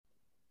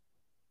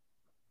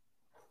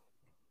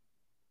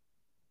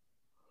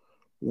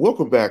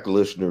Welcome back,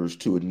 listeners,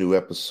 to a new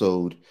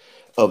episode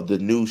of The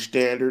New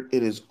Standard.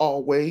 It is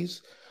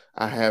always,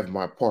 I have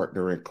my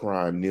partner in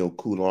crime, Neil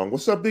Coulon.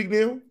 What's up, Big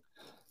Neil?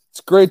 It's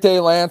a great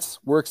day, Lance.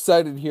 We're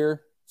excited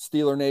here.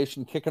 Steeler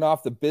Nation kicking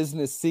off the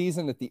business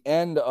season at the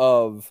end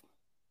of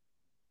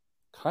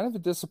kind of a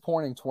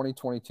disappointing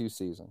 2022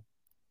 season.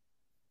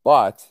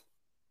 But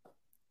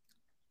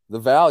the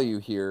value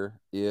here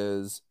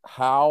is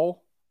how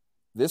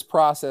this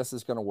process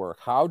is going to work.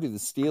 How do the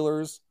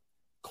Steelers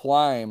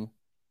climb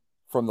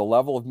from the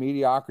level of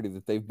mediocrity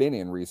that they've been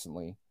in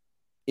recently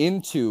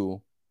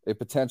into a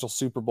potential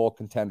Super Bowl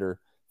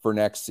contender for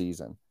next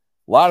season?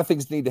 A lot of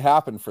things need to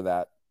happen for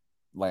that,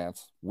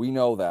 Lance. We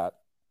know that.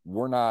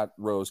 We're not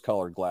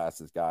rose-colored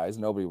glasses, guys.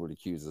 Nobody would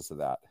accuse us of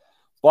that.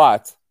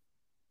 But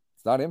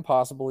it's not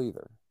impossible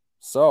either.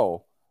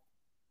 So,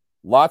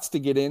 lots to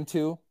get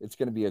into. It's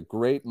going to be a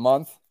great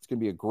month. It's going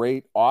to be a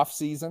great off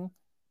season.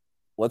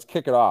 Let's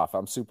kick it off.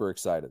 I'm super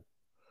excited.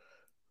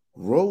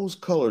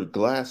 Rose-colored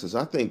glasses.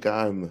 I think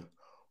I'm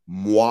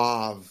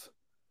mauve-colored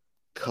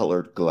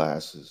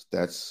glasses.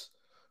 That's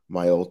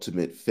my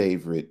ultimate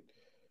favorite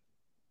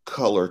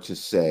color to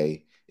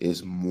say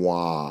is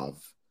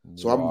mauve.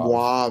 So I'm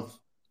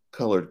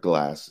mauve-colored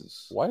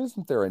glasses. Why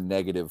isn't there a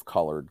negative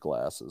colored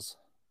glasses?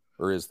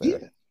 Or is there?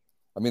 Yeah.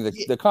 I mean,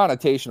 the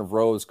connotation of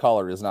rose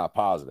color is not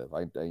positive.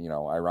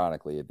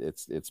 Ironically,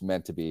 it's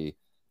meant to be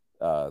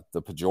the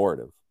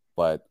pejorative.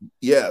 But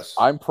yes,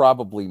 I'm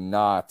probably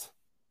not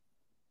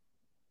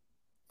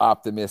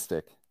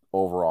optimistic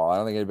overall. I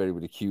don't think anybody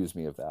would accuse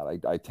me of that.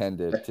 I tend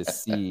to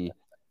see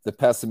the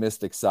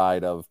pessimistic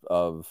side of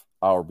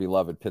our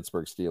beloved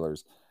Pittsburgh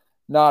Steelers,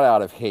 not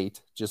out of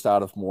hate, just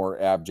out of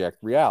more abject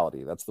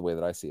reality. That's the way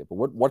that I see it. But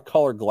what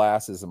color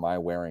glasses am I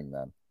wearing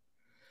then?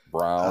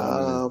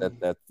 Brown. I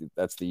mean,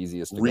 that's the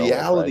easiest to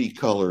reality go with, right?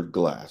 Colored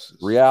glasses.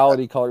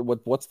 Reality color.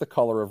 What's the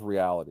color of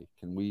reality?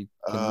 Can we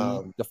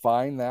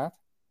define that?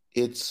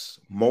 It's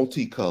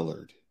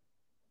multicolored.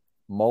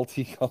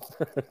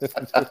 Multicolored.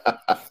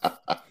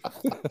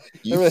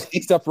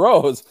 Except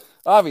rose,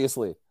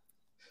 obviously.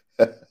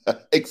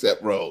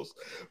 Except rose.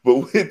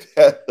 But with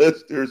that,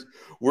 listeners,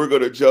 we're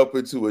going to jump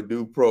into a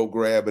new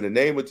program. And the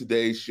name of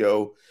today's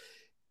show,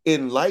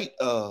 in light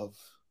of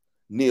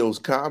Neil's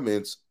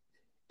comments,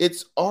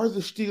 it's Are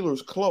the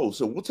Steelers Close?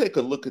 And we'll take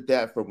a look at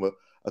that from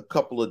a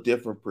couple of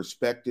different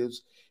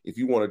perspectives. If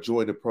you want to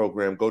join the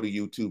program, go to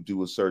YouTube,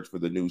 do a search for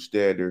The New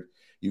Standard.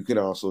 You can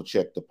also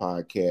check the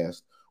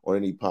podcast on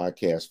any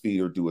podcast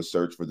feed or do a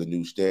search for The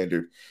New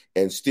Standard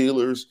and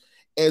Steelers.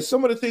 And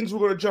some of the things we're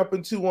going to jump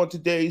into on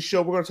today's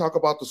show, we're going to talk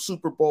about the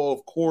Super Bowl,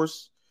 of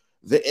course,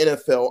 the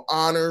NFL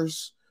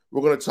honors.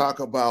 We're going to talk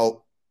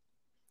about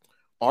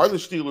are the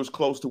Steelers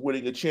close to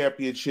winning a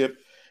championship?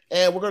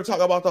 And we're going to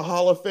talk about the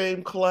Hall of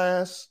Fame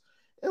class.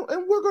 And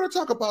we're going to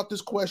talk about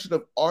this question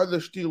of are the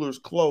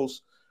Steelers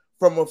close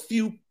from a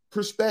few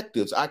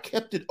perspectives. I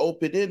kept it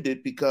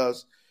open-ended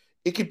because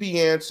it could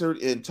be answered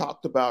and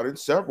talked about in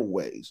several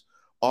ways.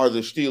 Are the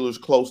Steelers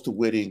close to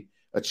winning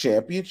a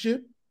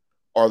championship?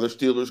 Are the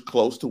Steelers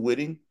close to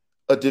winning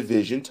a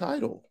division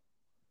title?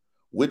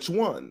 Which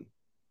one?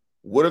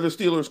 What are the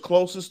Steelers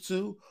closest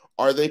to?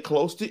 Are they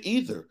close to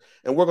either?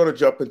 And we're going to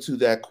jump into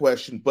that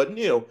question. But,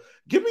 Neil,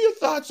 give me your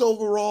thoughts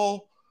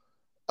overall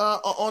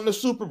on the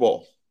Super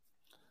Bowl.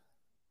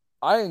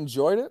 I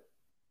enjoyed it.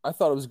 I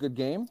thought it was a good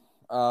game.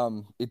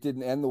 It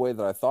didn't end the way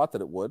that I thought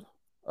that it would.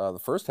 The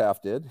first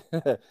half did.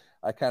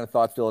 I kind of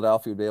thought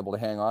Philadelphia would be able to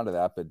hang on to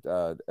that, but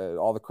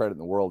all the credit in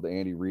the world to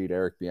Andy Reid,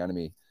 Eric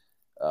Bieniemy,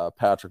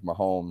 Patrick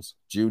Mahomes,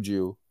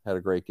 Juju had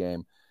a great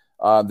game.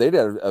 They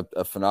did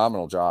a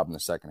phenomenal job in the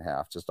second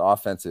half, just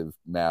offensive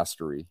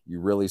mastery.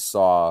 You really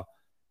saw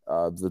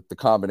the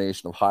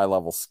combination of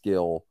high-level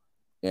skill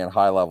and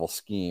high-level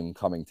scheme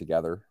coming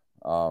together.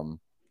 And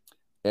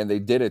they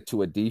did it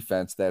to a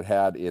defense that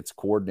had its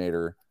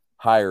coordinator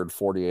hired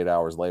 48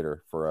 hours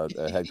later for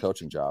a head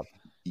coaching job.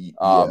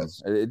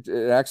 Yes. An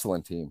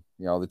excellent team.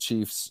 You know, the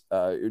Chiefs,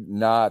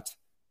 not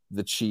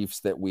the Chiefs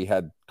that we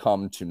had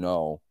come to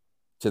know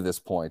to this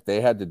point.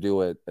 They had to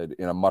do it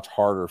in a much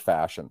harder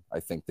fashion. I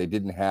think they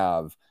didn't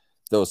have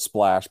those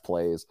splash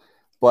plays.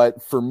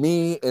 But for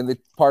me, and the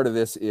part of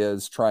this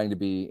is trying to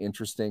be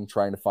interesting,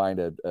 trying to find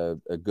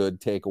a good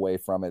takeaway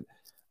from it.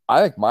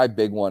 I think my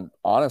big one,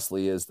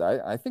 honestly, is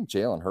that I think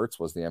Jalen Hurts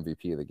was the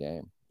MVP of the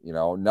game. You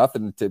know, not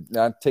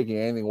taking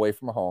anything away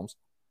from Mahomes.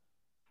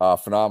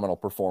 Phenomenal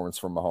performance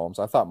from Mahomes.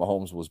 I thought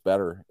Mahomes was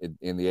better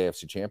in the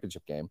AFC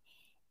Championship game,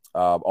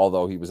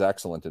 although he was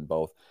excellent in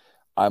both.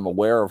 I'm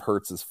aware of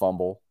Hurts's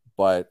fumble,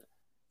 but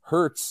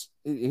Hurts,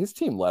 his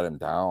team let him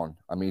down.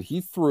 I mean,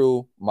 he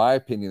threw, my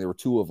opinion, there were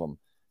two of them,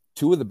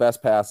 two of the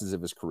best passes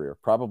of his career,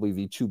 probably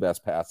the two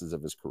best passes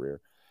of his career.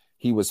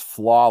 He was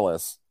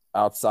flawless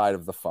outside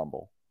of the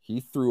fumble. He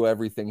threw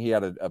everything. He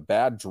had a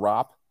bad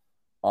drop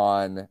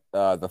on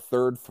the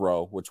third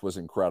throw, which was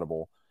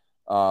incredible.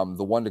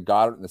 The one to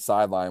Goddard in the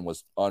sideline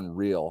was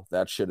unreal.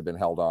 That should have been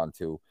held on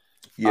to.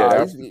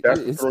 Yeah,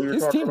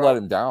 his team let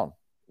him down.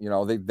 You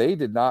know, they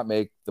did not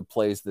make the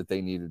plays that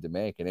they needed to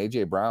make. And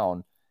A.J.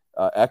 Brown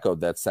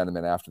echoed that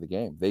sentiment after the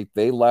game.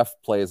 They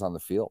left plays on the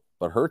field,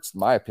 but Hurts, in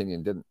my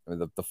opinion, didn't. I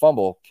mean, the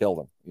fumble killed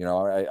him. You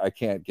know, I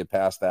can't get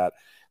past that.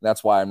 And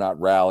that's why I'm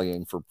not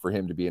rallying for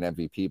him to be an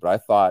MVP. But I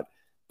thought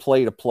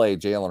play to play,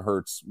 Jalen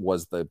Hurts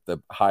was the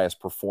highest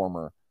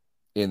performer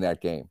in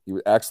that game. He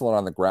was excellent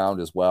on the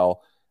ground as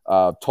well.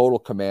 Total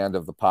command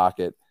of the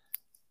pocket.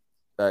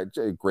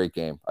 Great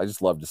game. I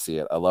just love to see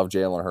it. I love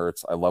Jalen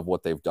Hurts. I love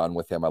what they've done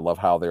with him. I love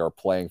how they are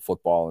playing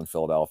football in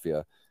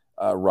Philadelphia.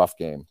 Rough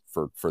game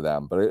for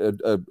them, but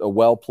a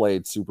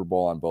well-played Super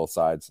Bowl on both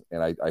sides.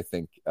 And I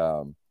think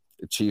the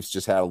Chiefs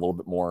just had a little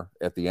bit more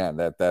at the end.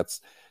 That's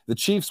the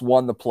Chiefs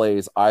won the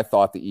plays I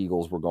thought the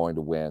Eagles were going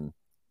to win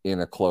in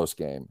a close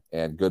game,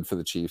 and good for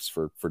the Chiefs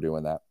for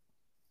doing that.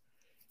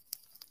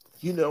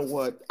 You know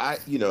what?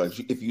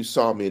 If you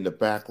saw me in the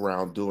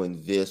background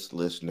doing this,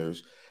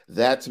 listeners,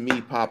 that's me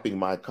popping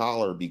my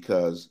collar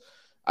because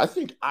I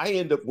think I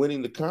end up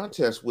winning the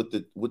contest with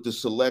the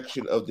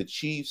selection of the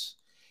Chiefs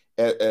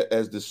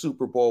as the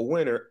Super Bowl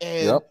winner.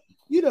 And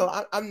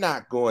I'm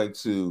not going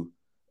to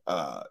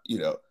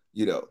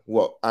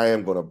well, I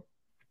am going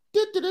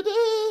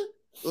to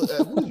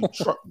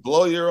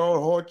blow your own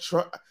horn.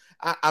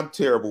 I'm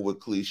terrible with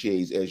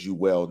cliches, as you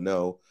well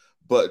know.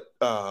 But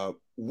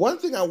one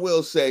thing I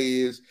will say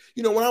is,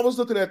 when I was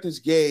looking at this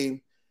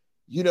game,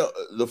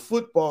 the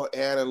football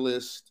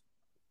analyst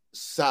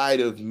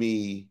side of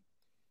me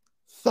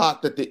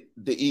thought that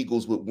the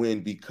Eagles would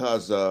win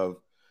because of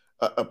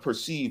a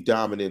perceived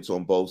dominance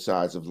on both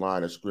sides of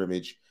line of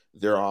scrimmage,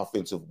 their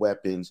offensive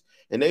weapons,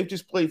 and they've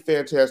just played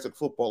fantastic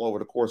football over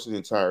the course of the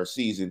entire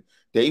season.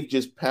 They've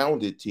just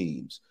pounded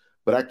teams.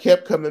 But I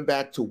kept coming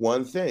back to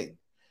one thing.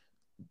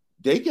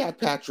 They got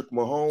Patrick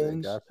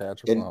Mahomes,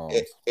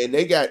 and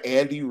they got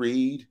Andy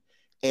Reid.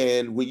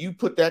 And when you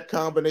put that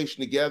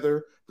combination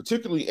together,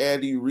 particularly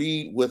Andy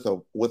Reid with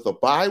a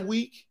bye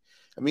week,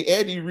 I mean,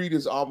 Andy Reid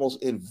is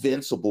almost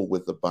invincible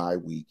with the bye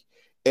week.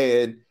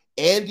 And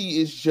Andy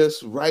is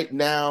just right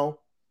now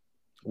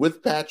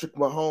with Patrick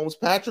Mahomes.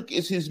 Patrick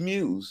is his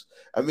muse.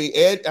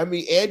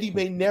 Andy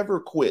may never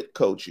quit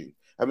coaching.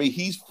 I mean,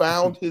 he's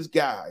found his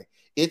guy.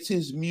 It's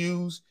his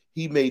muse.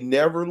 He may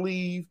never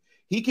leave.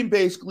 He can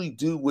basically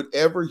do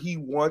whatever he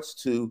wants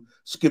to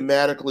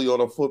schematically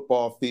on a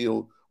football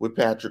field with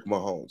Patrick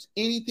Mahomes.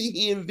 Anything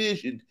he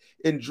envisioned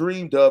and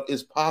dreamed of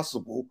is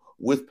possible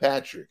with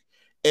Patrick.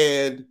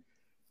 And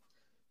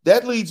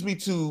that leads me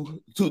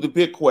to the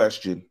big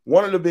question,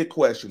 one of the big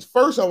questions.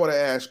 First, I want to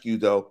ask you,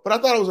 though, but I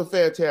thought it was a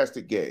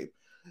fantastic game.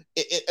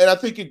 And I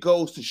think it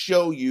goes to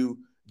show you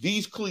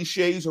these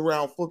cliches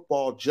around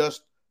football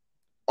just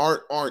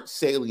aren't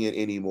salient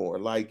anymore.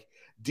 Like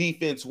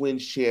defense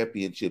wins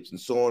championships and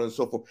so on and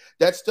so forth.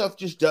 That stuff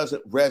just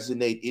doesn't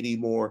resonate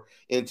anymore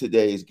in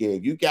today's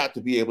game. You got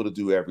to be able to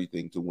do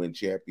everything to win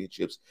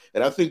championships.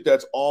 And I think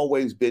that's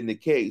always been the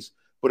case.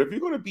 But if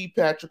you're going to beat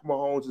Patrick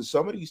Mahomes and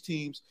some of these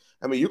teams,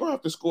 I mean, you're going to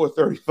have to score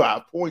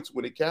 35 points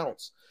when it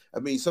counts. I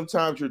mean,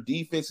 sometimes your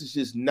defense is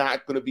just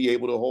not going to be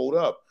able to hold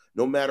up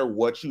no matter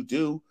what you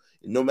do.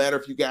 No matter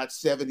if you got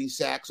 70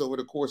 sacks over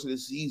the course of the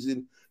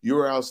season,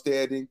 you're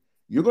outstanding.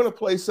 You're going to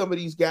play some of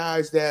these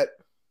guys that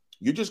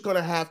you're just going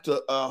to have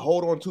to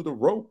hold on to the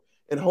rope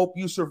and hope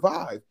you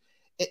survive.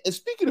 And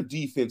speaking of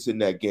defense in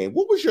that game,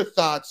 what was your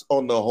thoughts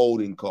on the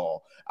holding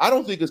call? I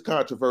don't think it's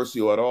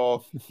controversial at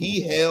all.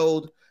 He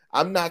held.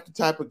 I'm not the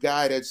type of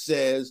guy that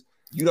says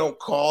you don't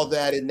call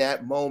that in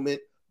that moment.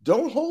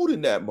 Don't hold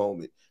in that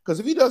moment. Because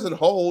if he doesn't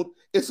hold,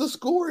 it's a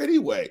score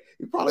anyway.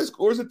 He probably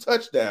scores a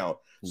touchdown.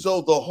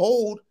 So the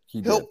hold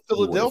helped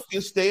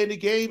Philadelphia stay in the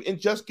game and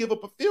just give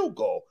up a field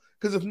goal.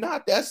 Because if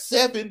not, that's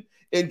 7,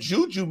 and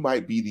Juju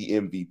might be the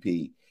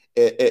MVP.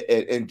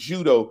 And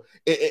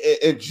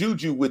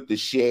Juju with the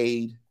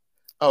shade.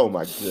 Oh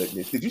my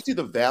goodness! Did you see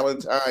the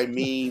Valentine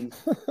meme?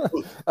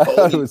 I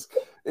thought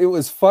it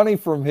was funny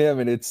from him,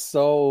 and it's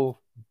so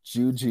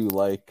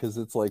Juju-like because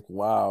it's like,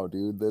 wow,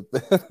 dude,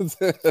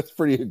 that's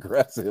pretty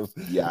aggressive.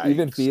 Yeah,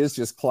 even if he is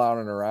just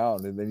clowning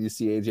around, and then you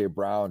see AJ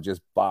Brown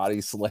just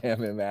body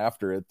slam him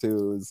after it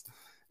too.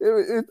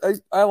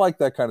 I like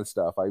that kind of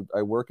stuff.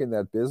 I work in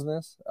that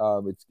business.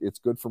 It's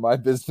good for my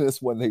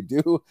business when they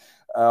do.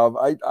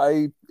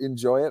 I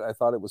enjoy it. I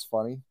thought it was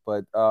funny,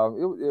 but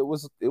it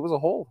was a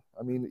hold.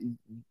 I mean,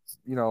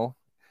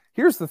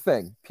 here's the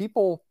thing.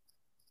 People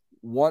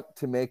want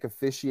to make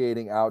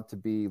officiating out to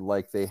be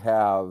like they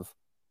have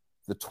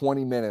the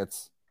 20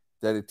 minutes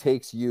that it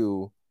takes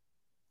you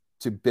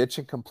to bitch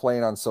and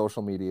complain on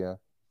social media,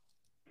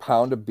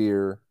 pound a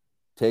beer,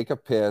 take a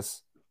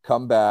piss,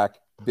 come back,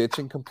 bitch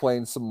and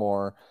complain some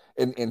more,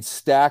 and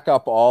stack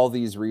up all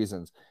these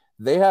reasons.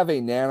 They have a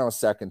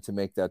nanosecond to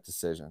make that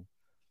decision.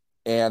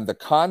 And the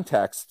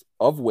context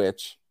of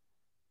which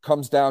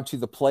comes down to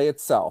the play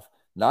itself,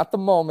 not the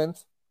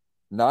moment,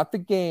 not the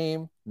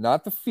game,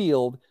 not the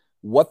field,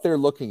 what they're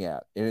looking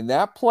at. And in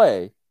that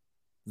play,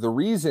 the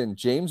reason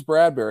James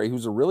Bradbury,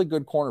 who's a really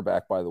good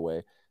cornerback, by the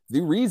way,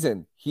 the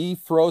reason he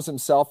throws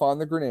himself on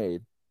the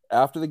grenade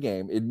after the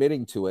game,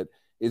 admitting to it,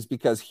 is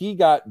because he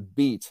got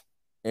beat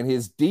and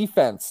his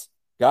defense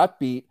got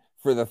beat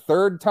for the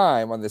third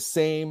time on the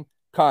same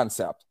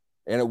concept.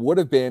 And it would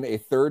have been a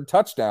third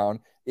touchdown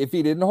if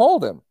he didn't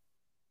hold him.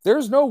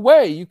 There's no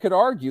way you could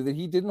argue that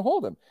he didn't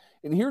hold him.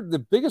 And here, the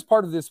biggest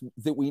part of this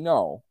that we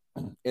know,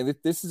 and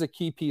this is a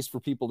key piece for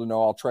people to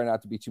know, I'll try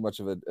not to be too much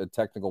of a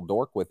technical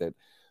dork with it,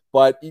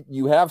 but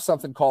you have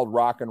something called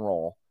rock and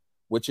roll,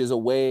 which is a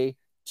way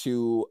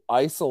to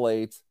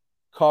isolate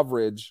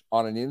coverage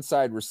on an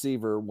inside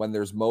receiver when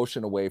there's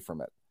motion away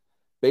from it.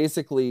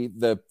 Basically,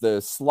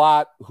 the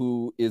slot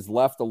who is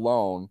left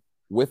alone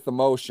with the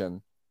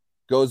motion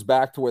goes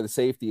back to where the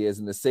safety is,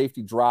 and the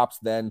safety drops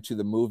then to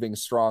the moving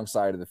strong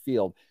side of the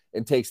field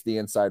and takes the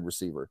inside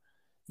receiver.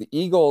 The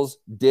Eagles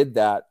did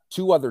that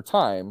 2 other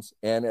times,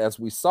 and as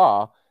we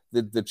saw,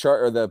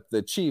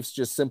 the Chiefs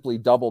just simply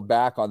doubled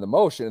back on the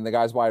motion, and the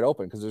guy's wide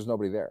open because there's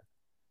nobody there.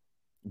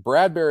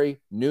 Bradbury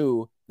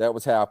knew that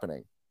was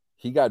happening.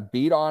 He got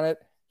beat on it.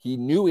 He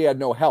knew he had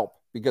no help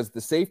because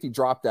the safety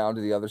dropped down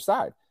to the other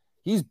side.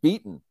 He's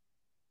beaten.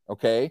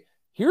 Okay?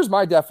 Here's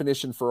my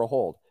definition for a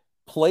hold.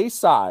 Play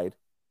side,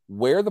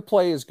 where the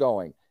play is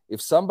going.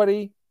 If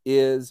somebody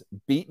is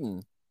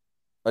beaten,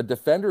 a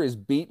defender is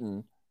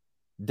beaten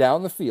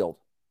down the field,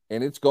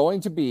 and it's going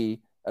to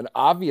be an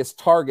obvious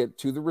target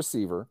to the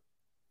receiver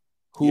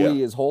who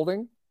he is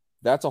holding,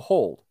 that's a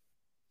hold.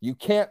 You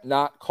can't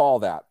not call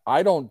that.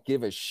 I don't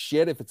give a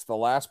shit if it's the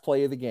last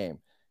play of the game.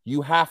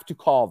 You have to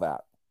call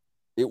that.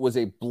 It was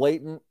a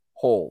blatant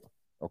hold,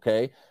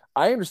 okay?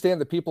 I understand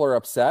that people are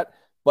upset,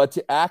 but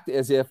to act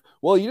as if,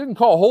 well, you didn't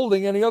call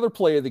holding any other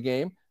play of the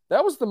game,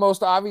 that was the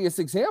most obvious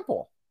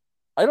example.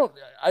 I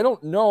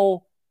don't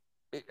know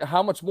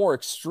how much more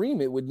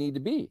extreme it would need to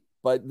be,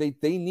 but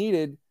they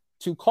needed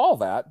to call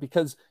that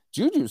because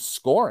Juju's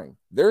scoring.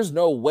 There's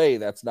no way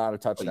that's not a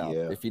touchdown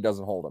if he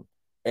doesn't hold him.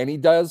 And he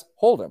does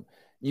hold him.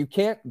 You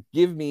can't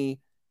give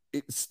me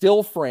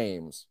still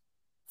frames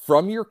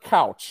from your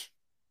couch,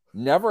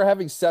 never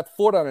having set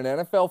foot on an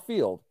NFL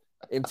field,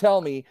 and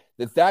tell me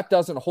that that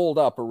doesn't hold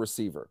up a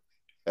receiver.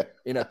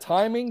 In a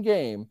timing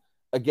game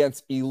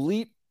against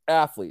elite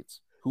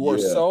athletes who are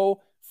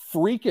so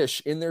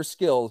freakish in their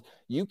skills,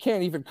 you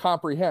can't even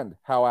comprehend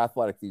how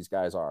athletic these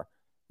guys are.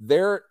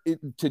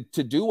 To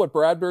do what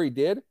Bradbury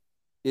did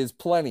is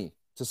plenty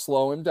to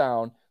slow him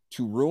down,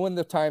 to ruin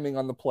the timing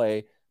on the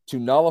play, to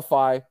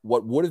nullify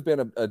what would have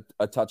been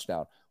a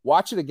touchdown.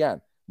 Watch it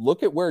again.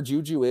 Look at where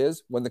Juju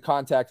is when the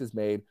contact is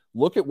made.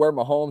 Look at where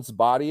Mahomes'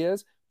 body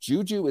is.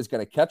 Juju is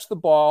going to catch the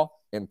ball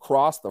and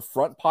cross the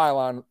front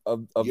pylon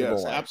of the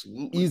goal line.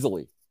 Absolutely.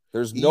 Easily.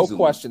 There's no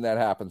question that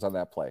happens on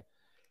that play.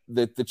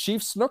 The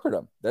Chiefs snookered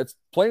him. That's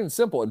plain and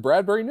simple, and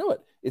Bradbury knew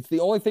it. It's the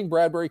only thing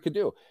Bradbury could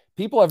do.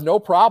 People have no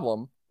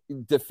problem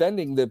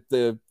defending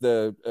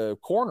the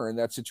corner in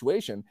that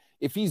situation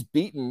if he's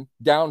beaten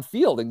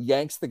downfield and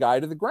yanks the guy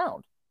to the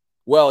ground.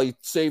 Well, he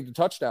saved a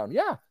touchdown.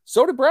 Yeah,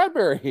 so did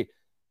Bradbury.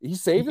 He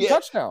saved a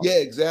touchdown. Yeah,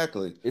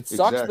 exactly. It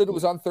sucks that it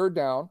was on third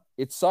down.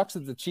 It sucks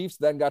that the Chiefs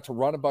then got to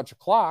run a bunch of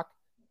clock,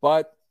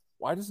 but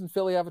why doesn't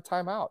Philly have a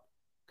timeout?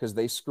 Because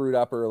they screwed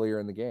up earlier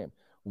in the game.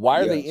 Why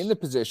are they in the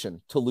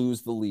position to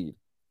lose the lead?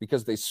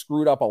 Because they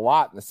screwed up a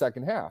lot in the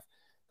second half.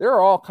 There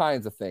are all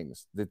kinds of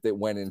things that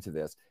went into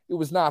this. It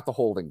was not the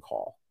holding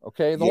call,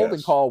 okay? The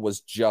holding call was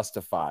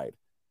justified.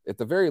 At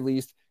the very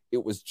least,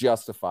 it was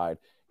justified.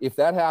 If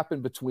that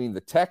happened between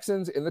the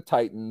Texans and the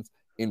Titans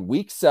in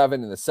week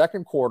 7 in the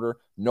second quarter,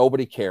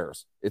 nobody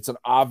cares. It's an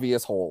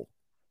obvious hold.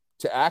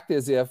 To act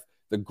as if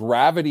the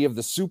gravity of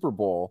the Super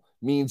Bowl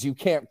means you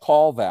can't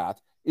call that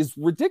is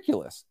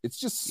ridiculous. It's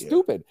just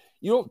stupid.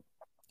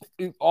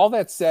 All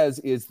that says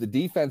is the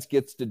defense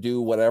gets to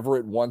do whatever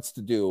it wants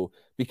to do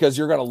because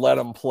you're going to let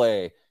him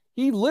play.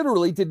 He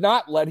literally did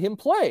not let him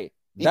play.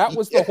 That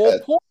was the whole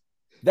point.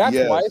 That's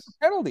why it's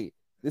a penalty.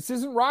 This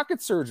isn't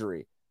rocket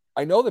surgery.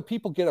 I know that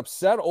people get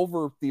upset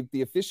over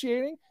the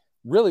officiating.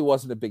 Really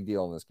wasn't a big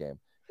deal in this game.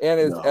 And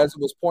as it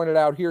was pointed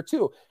out here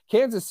too,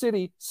 Kansas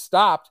City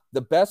stopped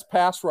the best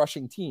pass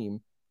rushing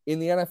team in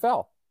the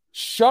NFL.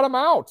 Shut them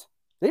out.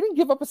 They didn't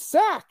give up a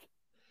sack.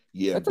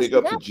 Yeah, big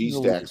up to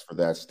G-Stacks for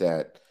that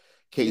stat.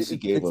 Casey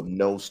gave them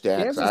no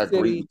stats. Kansas I agree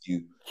City with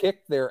you.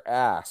 Kicked their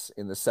ass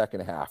in the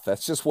second half.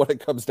 That's just what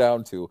it comes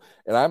down to.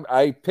 And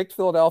I picked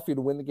Philadelphia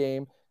to win the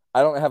game.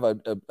 I don't have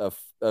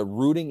a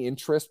rooting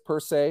interest per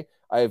se.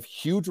 I have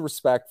huge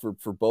respect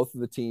for both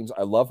of the teams.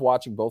 I love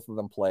watching both of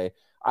them play.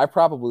 I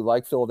probably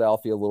like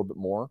Philadelphia a little bit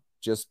more,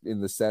 just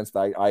in the sense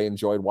that I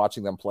enjoyed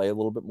watching them play a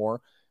little bit more.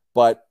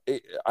 But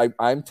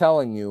I'm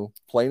telling you,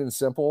 plain and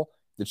simple,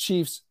 the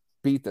Chiefs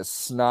beat the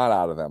snot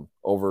out of them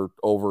over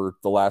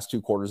the last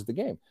 2 quarters of the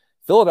game.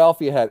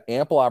 Philadelphia had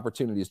ample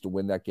opportunities to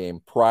win that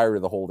game prior to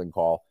the holding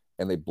call,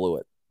 and they blew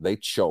it. They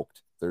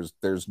choked.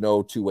 There's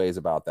no 2 ways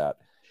about that.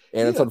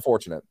 And it's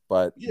unfortunate,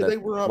 but they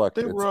were up.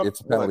 It's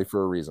a penalty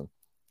for a reason.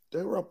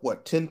 They were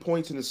up, 10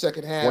 points in the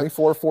second half?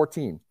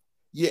 24-14.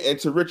 Yeah, and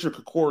to Richard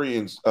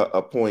Krikorian's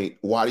point,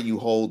 why do you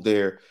hold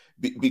there?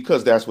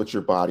 Because that's what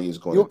your body is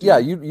going to do. Yeah,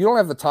 you don't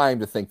have the time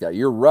to think that.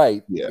 You're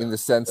right in the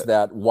sense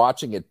that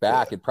watching it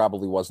back, it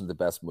probably wasn't the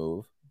best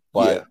move.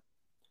 But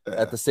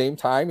At the same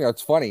time,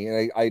 it's funny,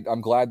 and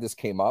I'm glad this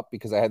came up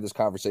because I had this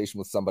conversation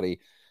with somebody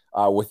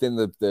within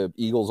the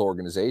Eagles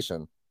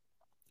organization.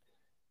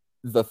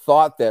 The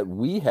thought that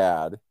we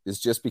had is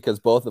just because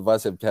both of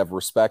us have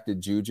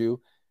respected Juju,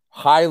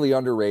 highly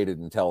underrated,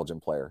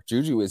 intelligent player.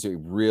 Juju is a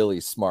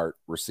really smart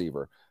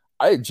receiver.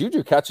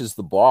 Juju catches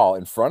the ball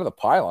in front of the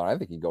pylon. I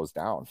think he goes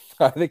down.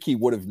 I think he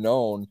would have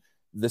known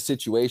the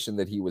situation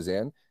that he was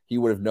in. He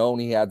would have known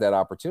he had that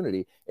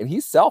opportunity, and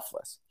he's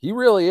selfless. He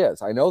really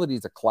is. I know that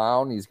he's a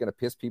clown. He's going to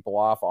piss people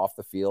off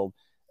the field.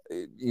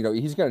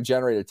 He's going to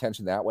generate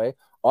attention that way.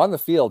 On the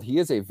field, he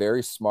is a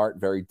very smart,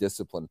 very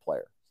disciplined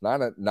player.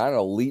 Not an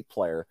elite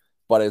player,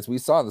 but as we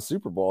saw in the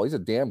Super Bowl, he's a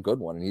damn good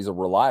one, and he's a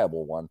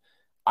reliable one.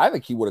 I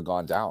think he would have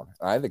gone down.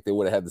 I think they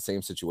would have had the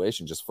same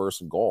situation, just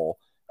first and goal,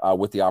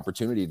 with the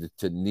opportunity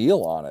to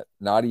kneel on it.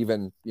 Not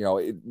even,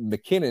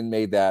 McKinnon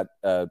made that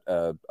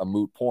a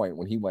moot point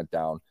when he went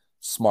down.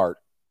 Smart,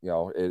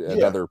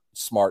 another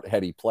smart,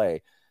 heady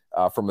play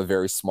from a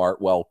very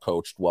smart,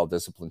 well-coached,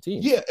 well-disciplined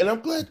team. Yeah, and I'm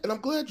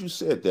glad you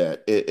said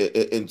that.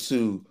 And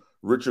to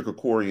Richard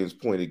Krikorian's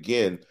point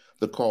again,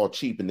 the call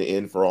cheap in the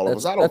end for all of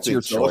us. I don't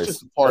think so. It's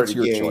just a part of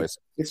the game.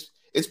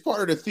 It's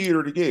part of the theater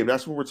of the game.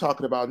 That's what we're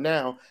talking about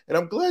now. And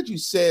I'm glad you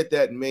said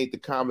that and made the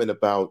comment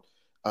about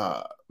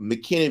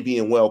McKinnon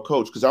being well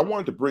coached, because I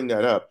wanted to bring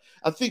that up.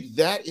 I think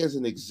that is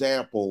an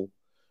example.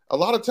 A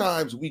lot of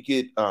times we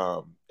get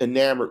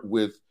enamored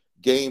with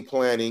game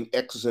planning,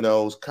 X's and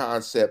O's,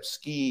 concepts,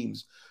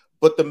 schemes,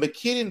 but the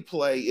McKinnon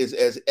play is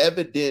as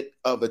evident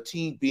of a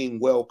team being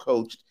well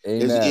coached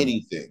as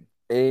anything.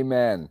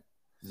 Amen.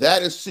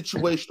 That is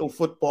situational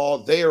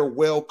football. They are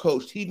well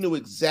coached. He knew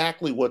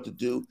exactly what to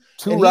do.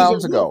 2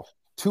 rounds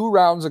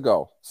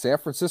ago, San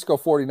Francisco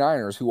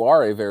 49ers, who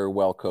are a very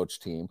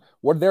well-coached team,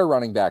 what did their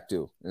running back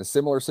do in a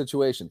similar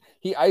situation?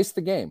 He iced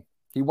the game.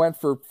 He went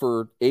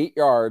for 8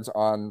 yards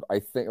on, I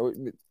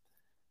think,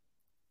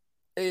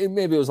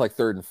 maybe it was like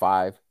 3rd and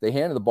 5. They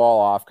handed the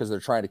ball off because they're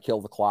trying to kill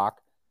the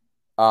clock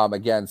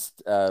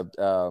against, it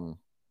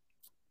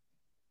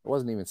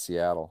wasn't even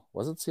Seattle.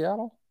 Was it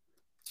Seattle?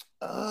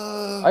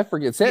 I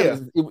forget.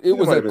 It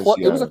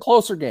was a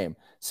closer game.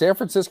 San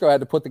Francisco had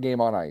to put the game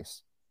on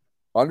ice.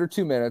 Under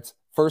 2 minutes,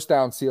 first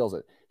down seals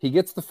it. He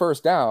gets the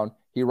first down.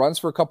 He runs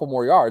for a couple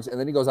more yards, and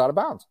then he goes out of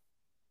bounds.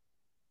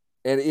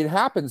 And it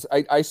happens.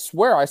 I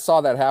swear I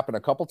saw that happen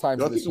a couple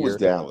times this year. It was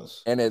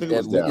Dallas. And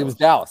it was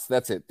Dallas.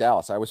 That's it,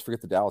 Dallas. I always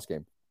forget the Dallas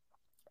game.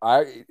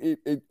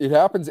 It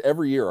happens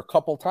every year a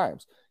couple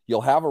times.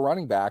 You'll have a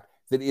running back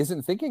that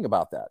isn't thinking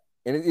about that.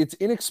 And it's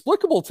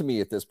inexplicable to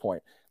me at this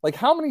point. Like,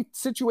 how many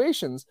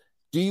situations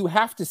do you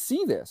have to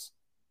see this?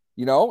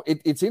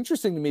 It's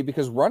interesting to me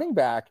because running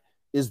back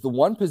is the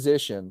one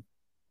position,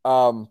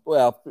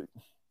 it's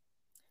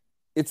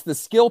the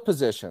skill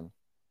position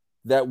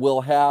that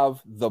will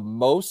have the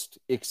most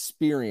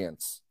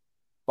experience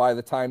by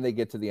the time they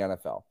get to the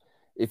NFL.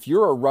 If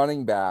you're a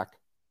running back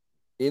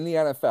in the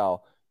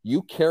NFL,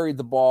 you carried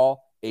the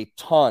ball a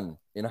ton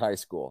in high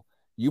school.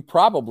 You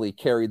probably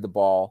carried the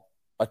ball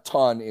a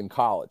ton in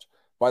college.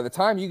 By the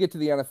time you get to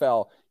the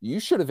NFL, you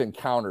should have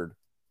encountered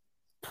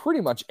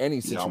pretty much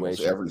any situation.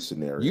 Almost every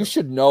scenario. You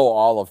should know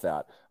all of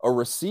that. A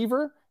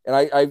receiver, and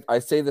I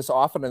say this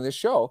often on this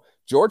show,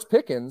 George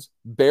Pickens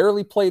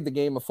barely played the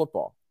game of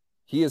football.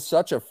 He is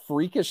such a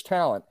freakish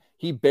talent.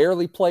 He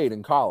barely played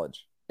in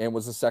college and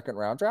was a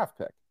 2nd-round draft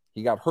pick.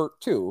 He got hurt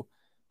too,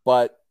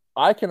 but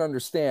I can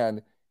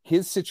understand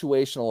his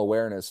situational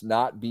awareness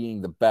not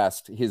being the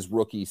best his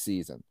rookie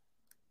season.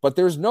 But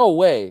there's no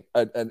way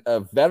a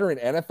veteran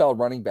NFL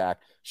running back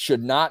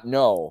should not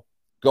know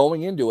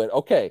going into it,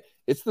 okay,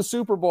 it's the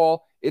Super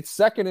Bowl, it's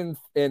 2nd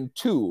and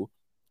 2,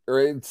 or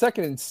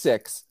 2nd and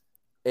 6,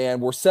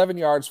 and we're 7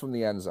 yards from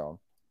the end zone.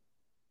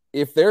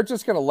 If they're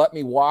just going to let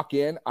me walk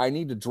in, I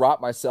need to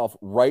drop myself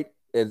right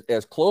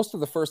as close to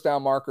the first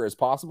down marker as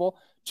possible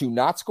to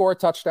not score a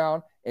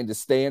touchdown and to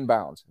stay in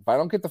bounds. If I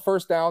don't get the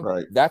first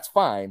down, That's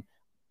fine.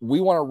 We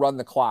want to run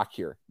the clock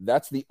here.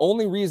 That's the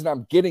only reason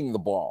I'm getting the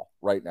ball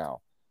right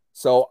now.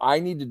 So I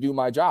need to do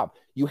my job.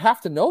 You have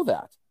to know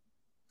that.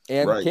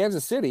 And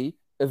Kansas City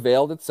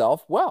availed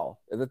itself well.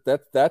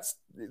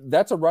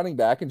 That's a running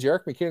back, and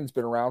Jerick McKinnon's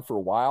been around for a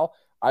while.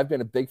 I've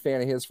been a big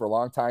fan of his for a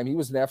long time. He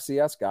was an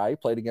FCS guy. He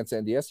played against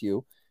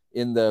NDSU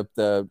in the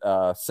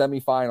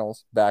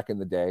semifinals back in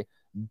the day.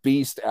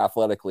 Beast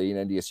athletically,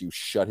 and NDSU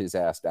shut his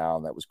ass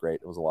down. That was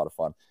great. It was a lot of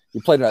fun. He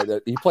played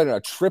in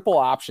a triple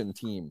option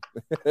team.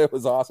 It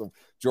was awesome.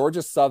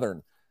 Georgia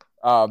Southern.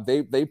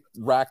 They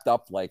racked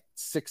up like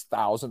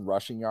 6,000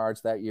 rushing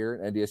yards that year.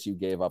 And NDSU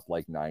gave up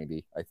like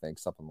 90, I think,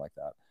 something like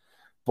that.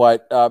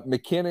 But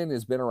McKinnon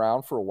has been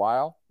around for a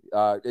while.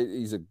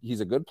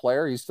 He's a good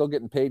player. He's still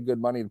getting paid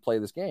good money to play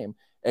this game,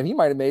 and he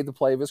might have made the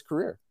play of his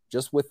career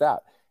just with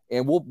that.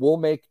 And we'll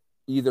make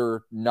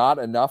either not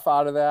enough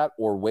out of that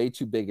or way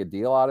too big a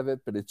deal out of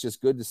it. But it's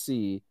just good to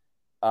see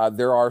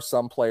there are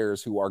some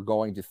players who are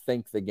going to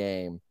think the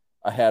game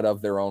ahead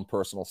of their own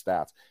personal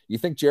stats. You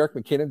think Jerick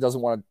McKinnon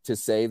doesn't want to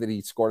say that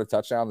he scored a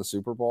touchdown in the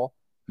Super Bowl?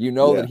 You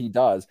know that he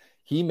does.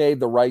 he made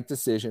the right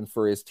decision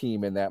for his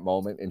team in that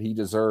moment, and he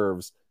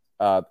deserves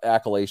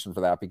accolation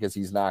for that because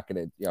he's not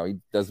going to, he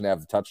doesn't have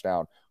the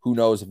touchdown. Who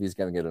knows if he's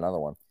going to get another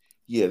one?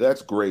 Yeah,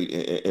 that's great.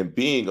 And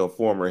being a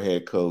former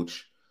head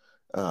coach,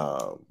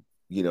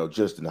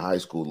 just in the high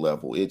school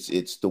level,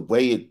 it's the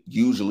way it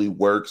usually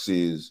works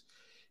is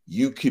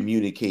you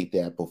communicate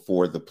that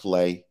before the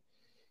play.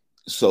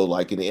 So,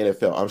 like in the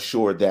NFL, I'm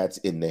sure that's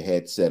in the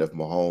headset of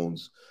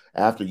Mahomes.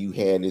 After you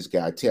hand this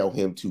guy, tell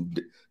him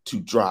to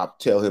drop,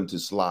 tell him to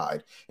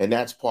slide, and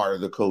that's part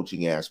of the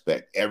coaching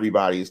aspect.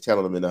 Everybody is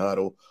telling him in the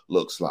huddle,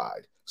 look,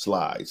 slide,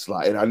 slide,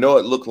 slide. And I know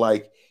it looked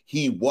like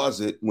he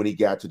wasn't when he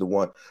got to the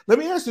one. Let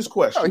me ask this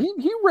question. No,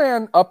 he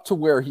ran up to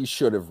where he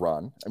should have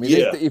run. I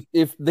mean,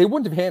 if they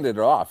wouldn't have handed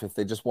it off if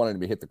they just wanted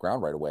him to hit the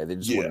ground right away, they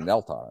just would have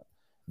knelt on it.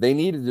 They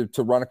needed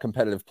to run a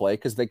competitive play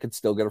because they could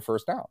still get a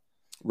first down.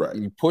 Right.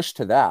 You push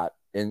to that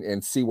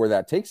and see where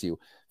that takes you.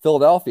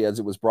 Philadelphia, as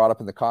it was brought up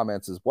in the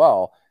comments as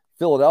well,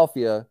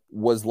 Philadelphia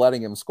was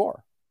letting him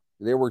score.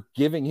 They were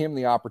giving him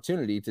the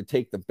opportunity to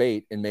take the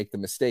bait and make the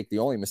mistake. The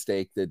only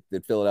mistake that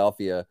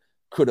Philadelphia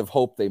could have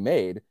hoped they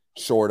made,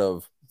 short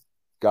of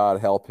God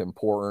help him,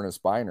 poor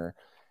Ernest Biner,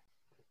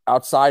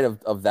 outside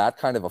of that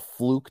kind of a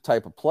fluke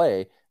type of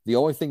play, the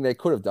only thing they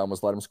could have done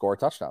was let him score a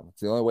touchdown.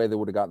 It's the only way they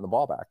would have gotten the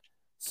ball back.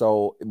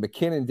 So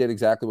McKinnon did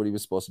exactly what he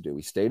was supposed to do.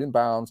 He stayed in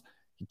bounds.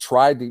 He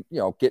tried to,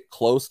 get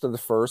close to the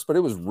first, but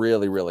it was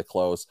really, really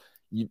close.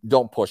 You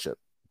don't push it.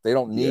 They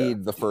don't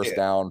need the first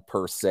down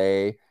per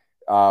se.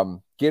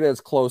 Get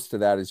as close to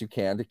that as you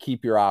can to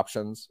keep your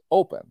options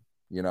open,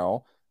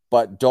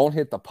 but don't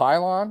hit the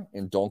pylon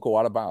and don't go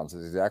out of bounds.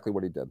 Is exactly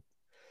what he did.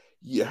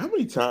 Yeah. How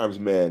many times,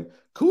 man,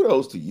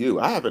 kudos to you.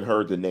 I haven't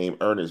heard the name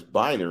Ernest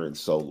Biner in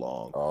so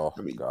long. Oh,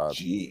 I mean, God.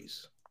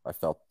 Jeez. I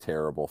felt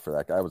terrible for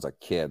that guy. I was a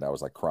kid. I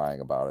was like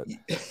crying about it.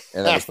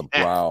 And that was the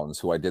Browns,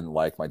 who I didn't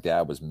like. My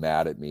dad was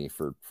mad at me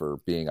for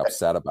being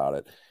upset about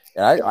it.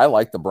 And I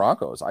like the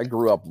Broncos. I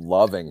grew up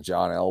loving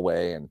John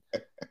Elway and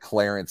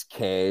Clarence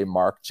Kay,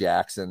 Mark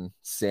Jackson,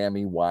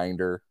 Sammy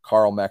Winder,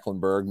 Carl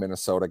Mecklenburg,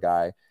 Minnesota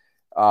guy.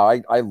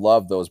 I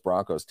love those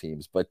Broncos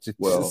teams, but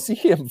to see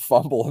him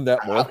fumble in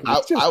that moment,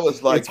 I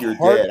was like your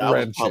dad.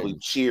 I was probably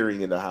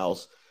cheering in the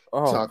house.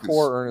 Oh,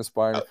 poor Ernest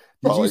Biner.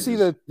 Did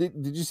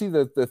you see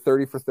the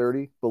 30 for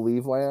 30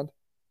 Believe Land?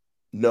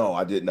 No,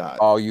 I did not.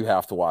 Oh, you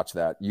have to watch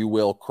that. You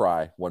will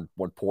cry when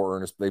poor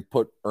Ernest. They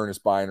put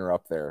Ernest Biner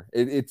up there.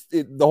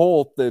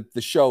 The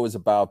show is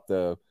about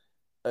the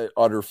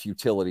utter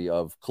futility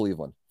of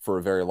Cleveland for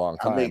a very long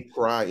time. I may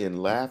cry in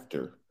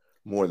laughter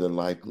more than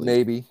likely.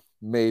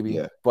 Maybe,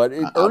 yeah. But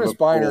Ernest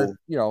Biner,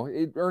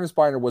 Ernest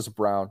Biner was a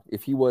Brown.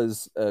 If he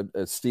was a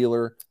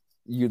Steeler,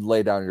 you'd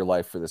lay down your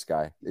life for this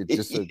guy.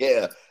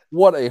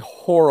 What a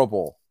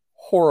horrible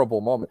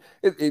moment.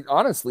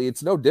 Honestly,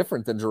 it's no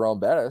different than Jerome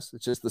Bettis.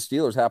 It's just the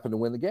Steelers happened to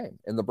win the game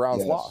and the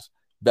Browns lost.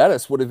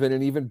 Bettis would have been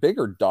an even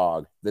bigger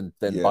dog than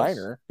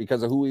Biner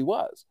because of who he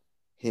was.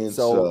 Hence,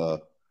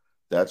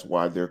 that's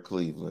why they're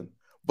Cleveland.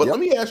 But let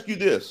me ask you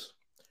this.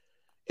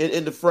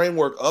 In the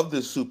framework of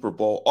this Super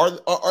Bowl,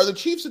 are the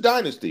Chiefs a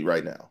dynasty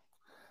right now?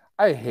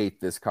 I hate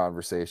this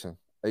conversation.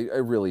 I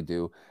really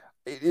do.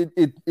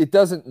 It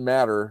doesn't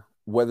matter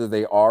whether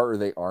they are or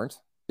they aren't.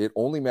 It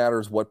only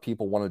matters what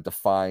people want to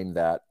define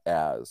that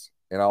as.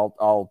 And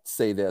I'll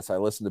say this. I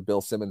listen to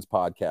Bill Simmons'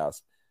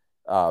 podcast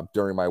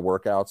during my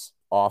workouts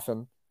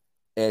often.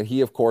 And he,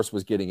 of course,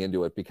 was getting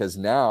into it because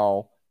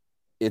now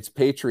it's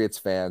Patriots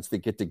fans that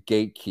get to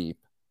gatekeep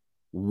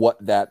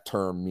what that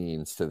term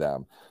means to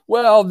them.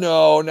 Well,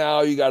 no,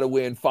 now you got to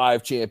win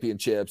 5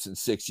 championships in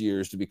 6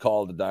 years to be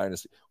called a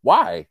dynasty.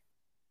 Why?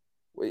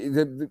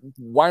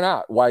 Why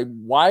not?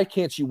 Why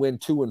can't you win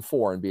 2 and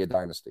 4 and be a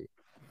dynasty?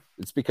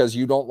 It's because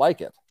you don't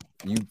like it.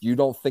 You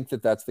don't think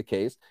that that's the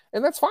case,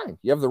 and that's fine.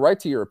 You have the right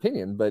to your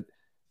opinion, but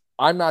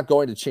I'm not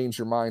going to change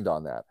your mind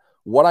on that.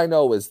 What I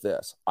know is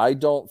this. I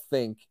don't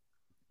think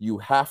you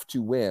have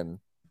to win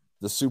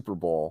the Super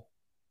Bowl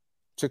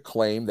to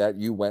claim that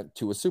you went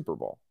to a Super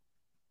Bowl.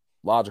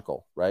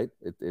 Logical, right?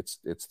 It's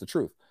the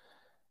truth.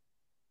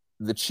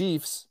 The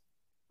Chiefs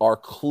are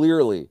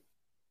clearly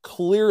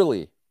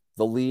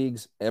the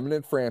league's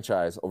eminent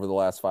franchise over the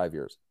last 5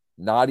 years.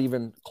 Not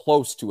even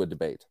close to a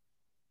debate.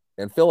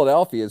 And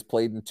Philadelphia has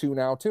played in 2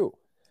 now too.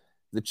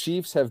 The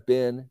Chiefs have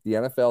been the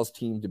NFL's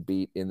team to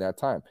beat in that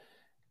time.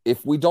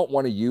 If we don't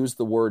want to use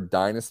the word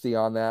dynasty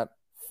on that,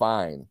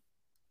 fine.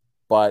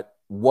 But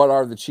what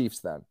are the Chiefs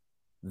then?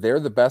 They're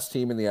the best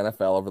team in the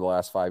NFL over the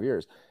last 5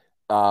 years.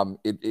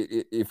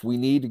 If we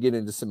need to get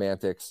into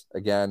semantics,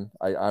 again,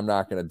 I'm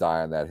not going to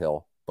die on that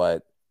hill,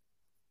 but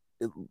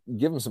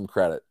give them some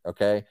credit,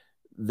 okay?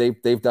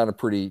 They've done a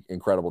pretty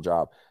incredible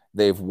job.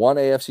 They've won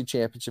AFC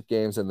championship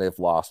games and they've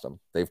lost them.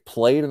 They've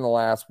played in the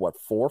last, 4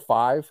 or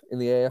 5 in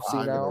the AFC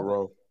 5 now? In a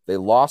row. They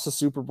lost a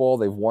Super Bowl.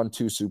 They've won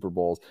 2 Super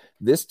Bowls.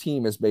 This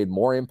team has made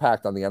more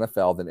impact on the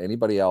NFL than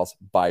anybody else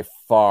by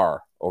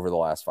far over the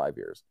last 5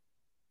 years.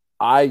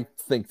 I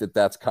think that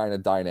that's kind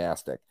of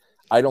dynastic.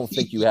 I don't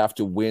think you have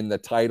to win the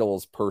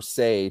titles per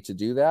se to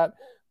do that,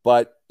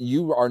 but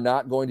you are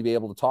not going to be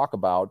able to talk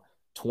about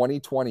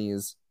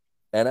 2020's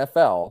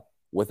NFL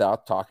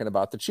without talking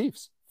about the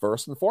Chiefs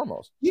first and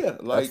foremost. Yeah,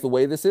 That's like the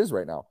way this is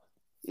right now.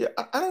 yeah,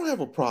 I don't have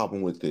a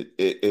problem with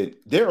it.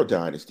 They're a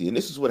dynasty, and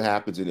this is what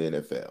happens in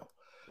the NFL.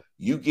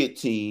 You get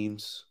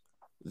teams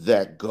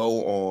that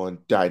go on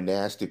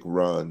dynastic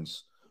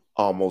runs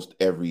almost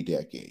every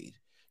decade.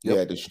 You Yep.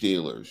 had the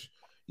Steelers,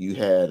 you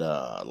had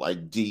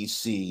like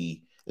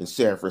DC and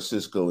San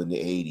Francisco in the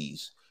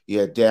 80s, you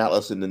had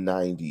Dallas in the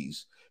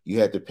 90s, you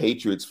had the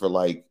Patriots for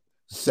like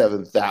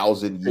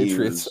 7,000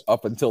 Patriots years.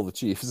 up until the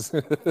Chiefs.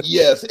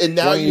 Yes, and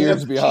now 20 you have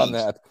years the beyond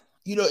Chiefs. that.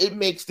 It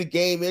makes the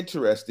game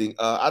interesting.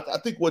 I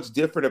think what's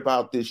different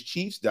about this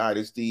Chiefs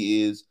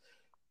dynasty is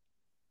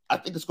I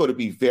think it's going to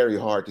be very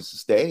hard to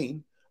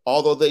sustain.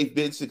 Although they've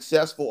been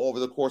successful over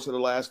the course of the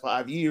last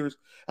 5 years,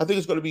 I think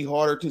it's going to be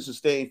harder to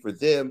sustain for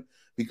them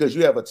because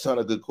you have a ton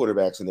of good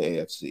quarterbacks in the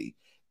AFC.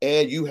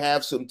 And you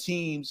have some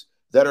teams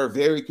that are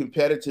very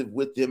competitive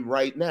with them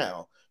right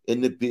now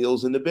in the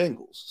Bills and the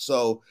Bengals.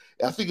 So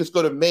I think it's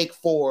going to make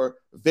for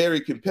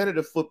very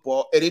competitive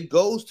football. And it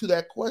goes to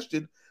that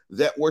question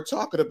that we're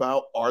talking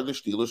about, are the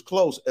Steelers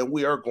close? And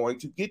we are going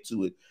to get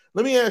to it.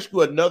 Let me ask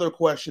you another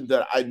question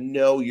that I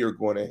know you're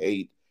going to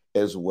hate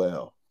as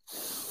well.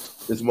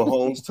 Is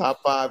Mahomes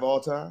top 5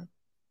 all time?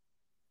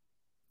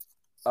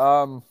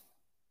 Um,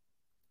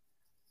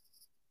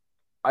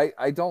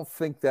 I don't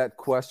think that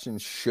question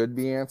should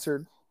be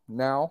answered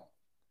now.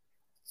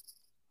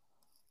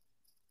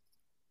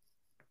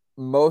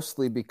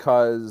 Mostly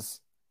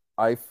because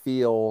I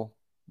feel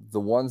the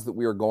ones that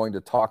we are going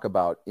to talk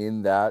about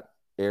in that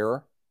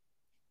era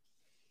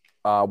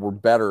were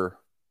better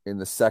in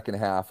the second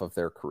half of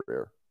their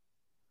career.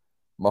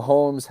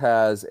 Mahomes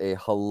has a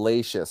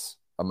hellacious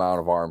amount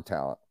of arm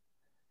talent.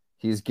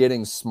 He's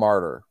getting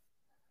smarter.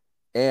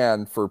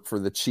 And for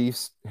the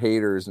Chiefs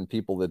haters and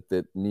people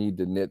that need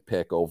to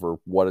nitpick over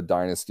what a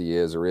dynasty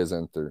is or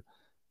isn't, or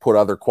put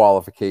other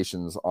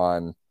qualifications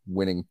on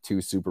winning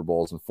 2 Super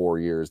Bowls in 4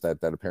 years, that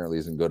apparently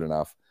isn't good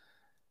enough.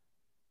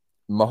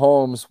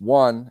 Mahomes,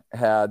 one,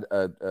 had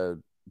a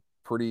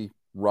pretty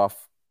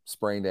rough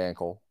sprained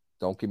ankle.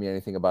 Don't give me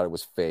anything about it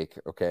was fake,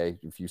 okay?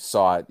 If you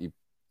saw it,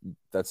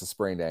 that's a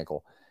sprained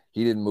ankle.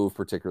 He didn't move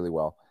particularly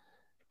well.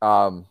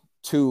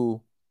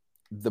 Two,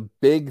 the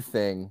big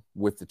thing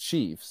with the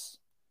Chiefs,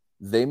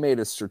 they made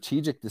a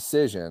strategic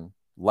decision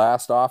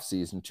last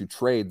offseason to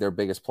trade their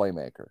biggest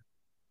playmaker.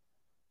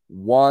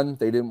 One,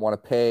 they didn't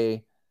want to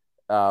pay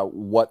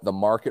what the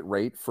market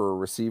rate for a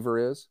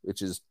receiver is,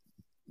 which is,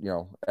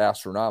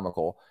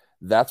 astronomical.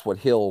 That's what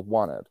Hill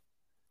wanted.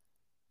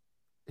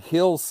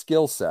 Hill's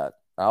skill set,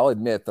 I'll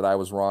admit that I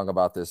was wrong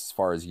about this as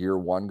far as year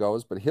one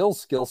goes, but Hill's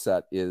skill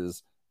set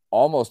is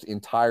almost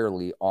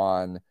entirely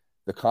on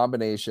the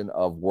combination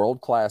of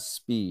world-class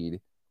speed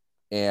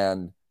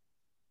and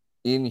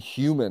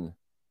inhuman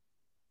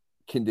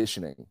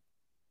conditioning.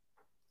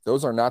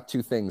 Those are not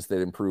two things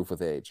that improve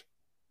with age.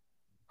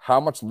 How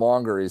much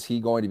longer is he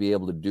going to be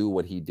able to do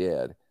what he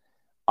did?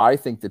 I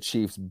think the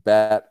Chiefs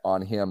bet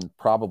on him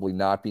probably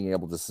not being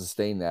able to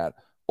sustain that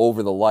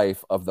over the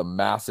life of the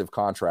massive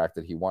contract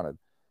that he wanted.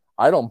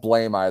 I don't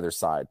blame either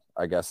side,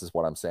 I guess is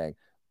what I'm saying.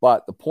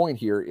 But the point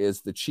here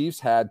is the Chiefs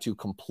had to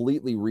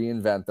completely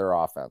reinvent their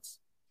offense.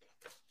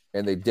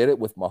 And they did it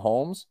with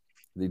Mahomes.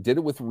 They did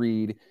it with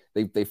Reed.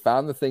 They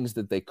found the things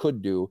that they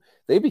could do.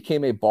 They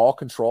became a ball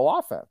control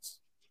offense,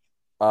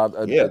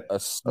 a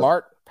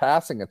smart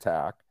passing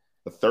attack.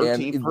 A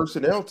 13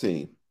 personnel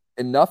team.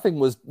 And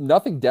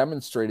nothing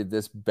demonstrated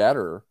this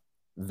better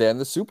than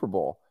the Super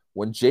Bowl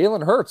when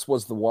Jalen Hurts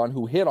was the one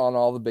who hit on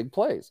all the big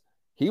plays.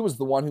 He was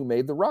the one who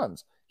made the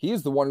runs. He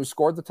is the one who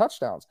scored the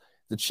touchdowns.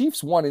 The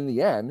Chiefs won in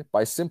the end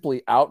by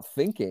simply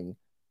outthinking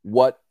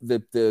what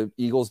the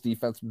Eagles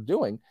defense was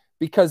doing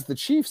because the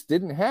Chiefs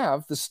didn't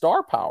have the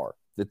star power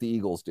that the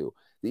Eagles do.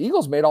 The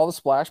Eagles made all the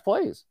splash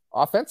plays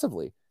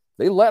offensively.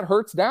 They let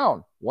Hurts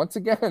down. Once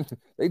again,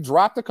 they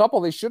dropped a couple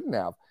they shouldn't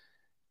have.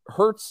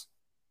 Hurts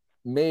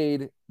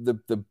made the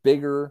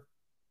bigger,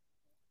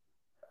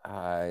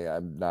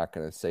 I'm not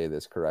going to say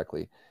this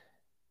correctly.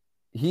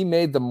 He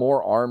made the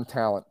more arm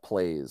talent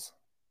plays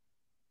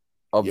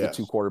of the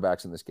two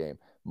quarterbacks in this game.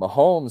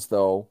 Mahomes,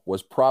 though,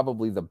 was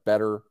probably the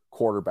better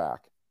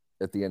quarterback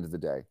at the end of the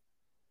day.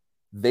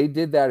 They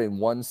did that in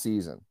one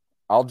season.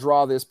 I'll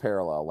draw this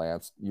parallel,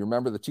 Lance. You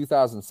remember the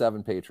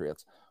 2007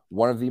 Patriots,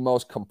 one of the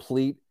most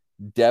complete,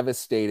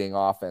 devastating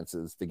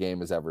offenses the game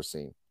has ever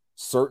seen,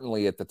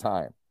 certainly at the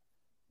time.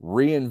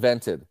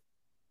 Reinvented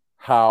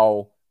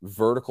how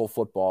vertical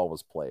football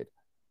was played.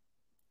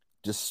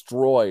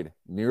 Destroyed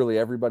nearly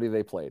everybody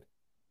they played.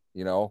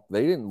 They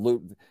didn't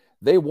lose.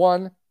 They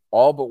won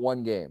all but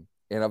one game.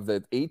 And of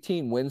the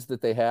 18 wins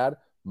that they had,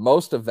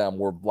 most of them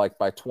were like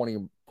by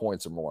 20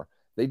 points or more.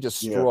 They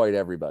destroyed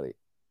everybody.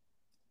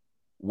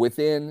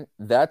 Within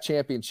that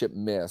championship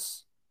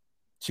miss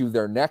to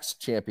their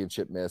next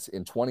championship miss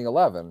in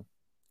 2011,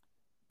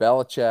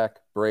 Belichick,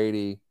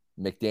 Brady,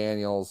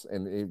 McDaniels,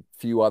 and a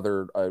few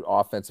other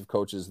offensive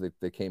coaches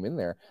that came in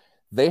there,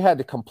 they had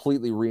to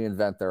completely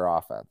reinvent their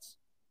offense.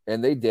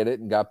 And they did it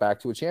and got back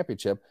to a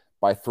championship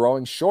by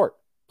throwing short,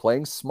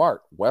 playing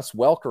smart. Wes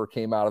Welker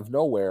came out of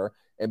nowhere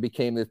and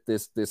became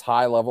this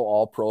high-level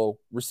all-pro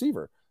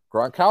receiver.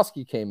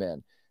 Gronkowski came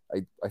in.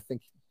 I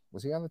think,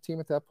 was he on the team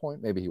at that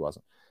point? Maybe he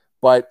wasn't.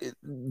 But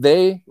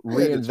they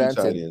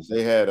reinvented.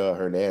 They had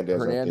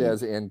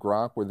Hernandez and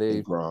Gronk. Were they?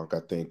 And Gronk,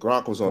 I think.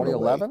 Gronk was on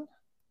 2011? the way.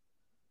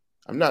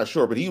 I'm not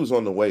sure, but he was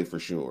on the way for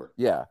sure.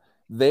 Yeah.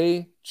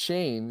 They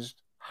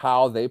changed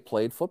how they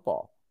played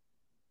football.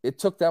 It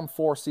took them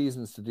 4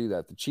 seasons to do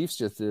that. The Chiefs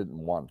just did it in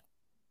 1.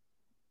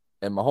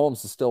 And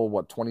Mahomes is still,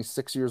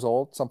 26 years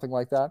old, something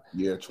like that?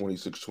 Yeah,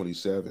 26,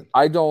 27.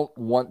 I don't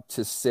want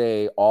to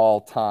say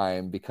all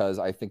time because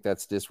I think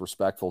that's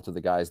disrespectful to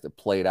the guys that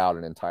played out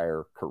an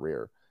entire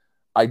career.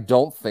 I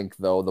don't think,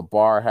 though, the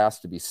bar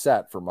has to be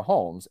set for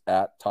Mahomes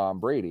at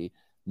Tom Brady,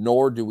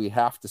 nor do we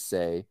have to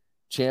say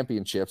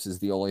championships is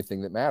the only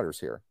thing that matters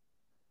here.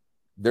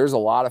 There's a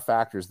lot of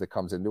factors that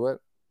comes into it.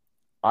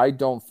 I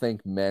don't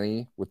think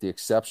many, with the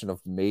exception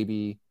of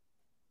maybe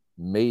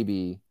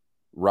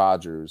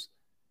Rodgers,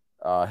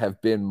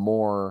 have been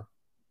more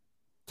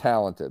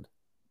talented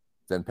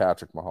than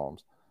Patrick Mahomes.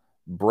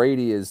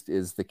 Brady is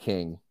the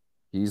king.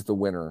 He's the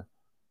winner.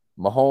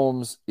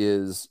 Mahomes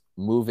is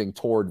moving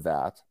toward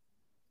that.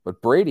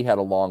 But Brady had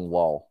a long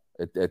lull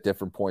at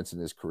different points in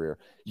his career.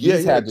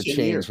 He's had to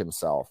change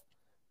himself.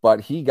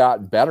 But he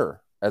got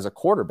better as a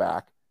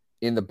quarterback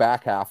in the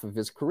back half of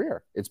his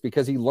career. It's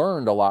because he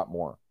learned a lot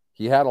more.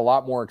 He had a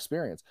lot more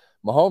experience.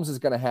 Mahomes is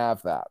going to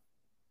have that.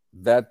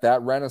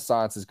 That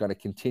renaissance is going to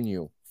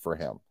continue for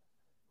him.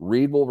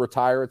 Reed will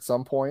retire at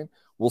some point.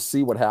 We'll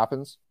see what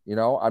happens.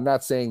 I'm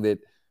not saying that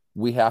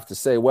we have to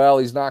say, well,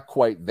 he's not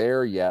quite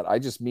there yet. I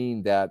just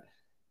mean that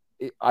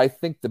I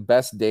think the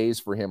best days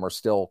for him are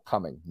still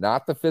coming.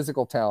 Not the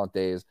physical talent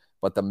days,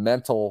 but the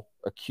mental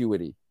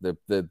acuity,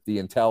 the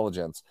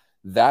intelligence.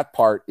 That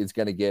part is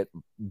going to get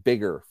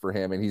bigger for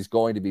him, and he's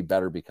going to be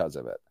better because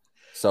of it.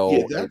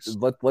 So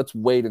let's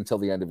wait until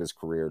the end of his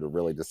career to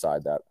really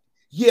decide that.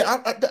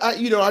 Yeah,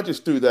 I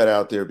just threw that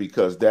out there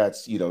because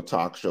that's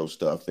talk show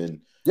stuff,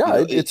 and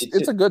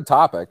it's a good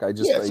topic.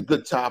 It's a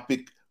good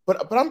topic,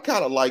 but I'm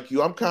kind of like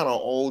you. I'm kind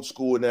of old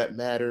school in that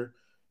matter.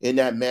 In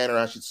that manner,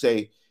 I should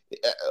say.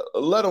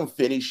 Let them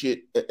finish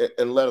it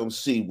and let them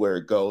see where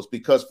it goes.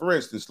 Because, for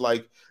instance,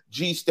 like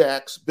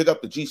G-Stacks, big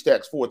up the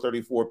G-Stacks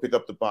 434, pick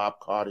up the Bob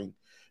Cotting,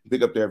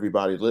 big up to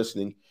everybody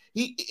listening.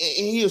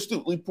 He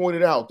astutely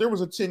pointed out there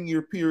was a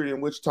 10-year period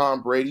in which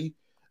Tom Brady,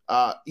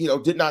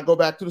 did not go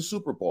back to the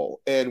Super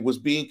Bowl and was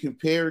being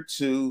compared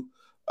to,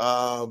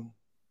 why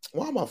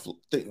am I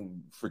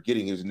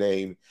forgetting his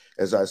name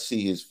as I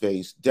see his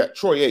face?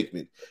 Troy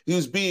Aikman. He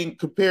was being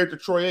compared to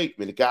Troy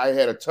Aikman. The guy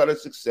had a ton of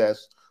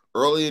success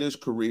early in his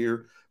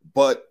career,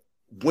 but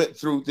went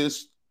through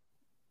this,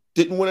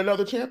 didn't win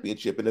another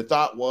championship. And the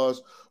thought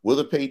was, will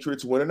the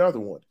Patriots win another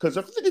one? Because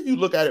I think if you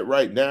look at it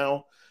right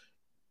now,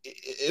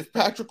 if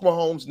Patrick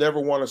Mahomes never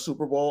won a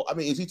Super Bowl,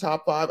 is he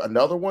top 5?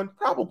 Another one?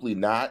 Probably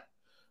not.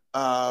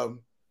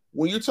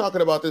 When you're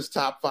talking about this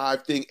top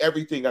 5 thing,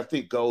 everything I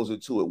think goes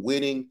into it.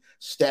 Winning,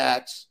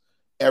 stats,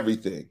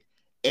 everything.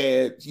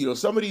 And,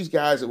 some of these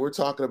guys that we're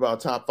talking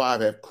about top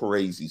 5 have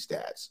crazy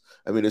stats.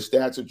 The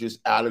stats are just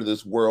out of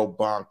this world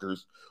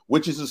bonkers,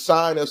 which is a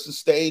sign of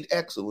sustained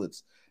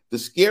excellence. The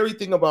scary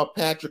thing about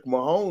Patrick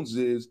Mahomes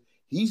is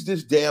he's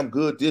this damn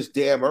good, this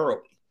damn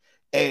early.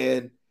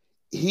 And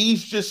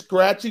he's just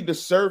scratching the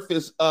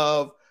surface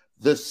of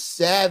the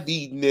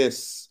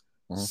savviness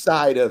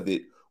side of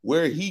it,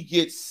 where he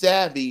gets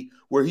savvy,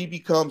 where he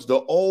becomes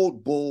the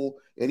old bull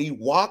and he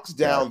walks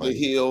down the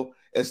hill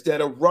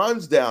instead of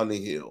runs down the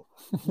hill.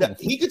 Now,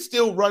 he could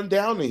still run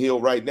down the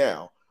hill right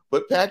now,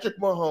 but Patrick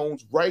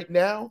Mahomes right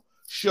now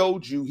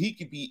showed you he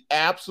could be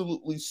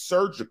absolutely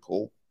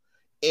surgical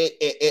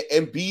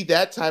and be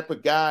that type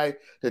of guy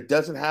that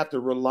doesn't have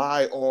to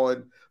rely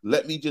on,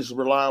 let me just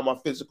rely on my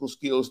physical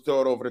skills,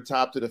 throw it over the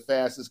top to the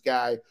fastest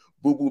guy,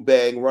 boo-boo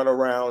bang, run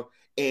around,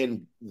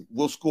 and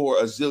we'll score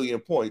a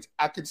zillion points.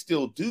 I can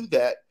still do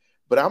that,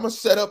 but I'm going to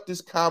set up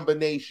this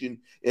combination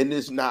in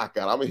this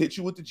knockout. I'm going to hit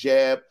you with the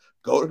jab,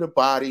 go to the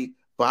body,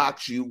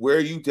 box you, wear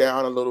you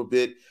down a little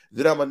bit,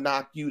 then I'm going to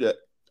knock you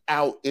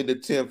out in the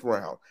 10th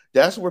round.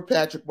 That's where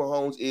Patrick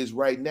Mahomes is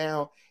right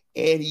now,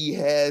 and he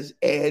has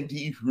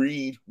Andy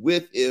Reid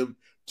with him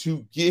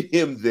to get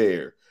him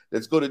there.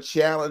 That's going to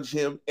challenge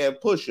him and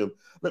push him.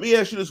 Let me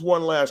ask you this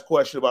one last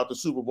question about the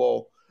Super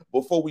Bowl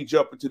before we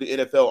jump into the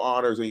NFL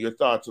honors and your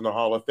thoughts on the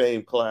Hall of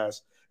Fame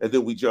class, and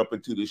then we jump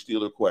into the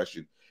Steeler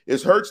question.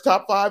 Is Hurts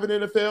top 5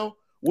 in NFL?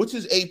 What's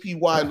his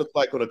APY look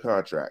like on a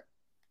contract?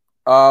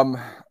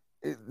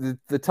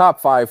 The top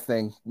 5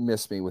 thing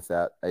missed me with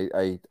that.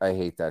 I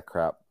hate that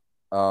crap.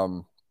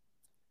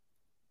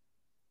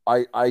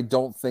 I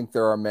don't think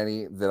there are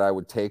many that I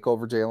would take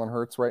over Jalen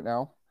Hurts right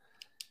now.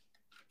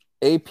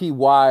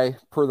 APY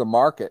per the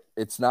market.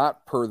 It's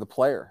not per the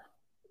player.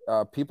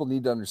 People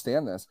need to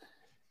understand this.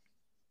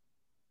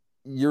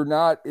 You're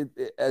not,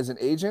 as an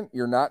agent,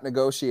 you're not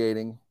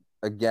negotiating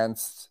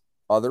against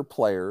other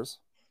players.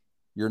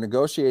 You're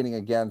negotiating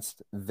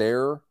against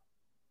their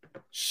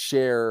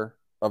share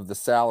of the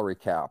salary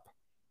cap.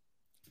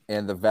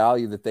 and the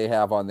value that they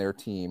have on their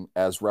team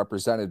as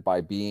represented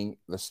by being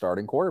the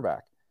starting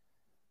quarterback.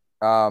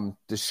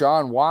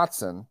 Deshaun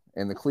Watson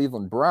and the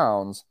Cleveland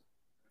Browns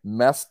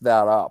messed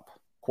that up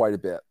quite a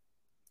bit.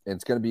 And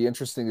it's going to be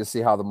interesting to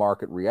see how the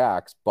market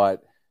reacts.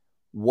 But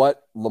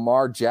what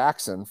Lamar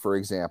Jackson, for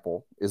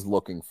example, is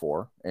looking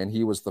for, and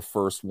he was the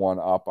first one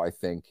up, I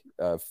think,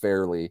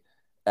 fairly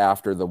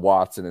after the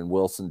Watson and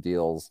Wilson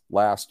deals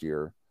last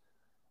year,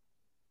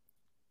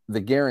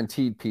 the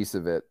guaranteed piece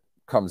of it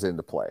comes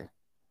into play.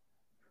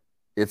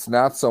 It's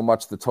not so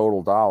much the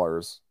total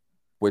dollars,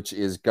 which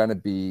is going to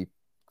be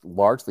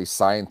largely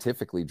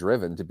scientifically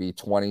driven to be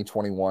 20,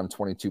 21,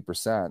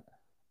 22%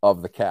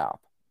 of the cap.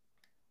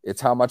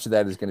 It's how much of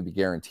that is going to be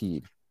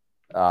guaranteed.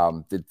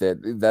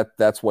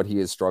 That's what he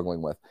is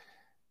struggling with.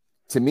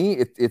 To me,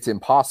 it's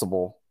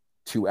impossible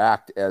to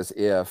act as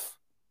if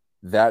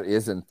that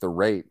isn't the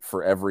rate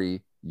for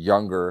every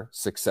younger,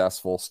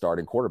 successful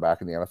starting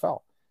quarterback in the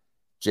NFL.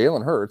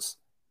 Jalen Hurts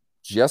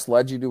just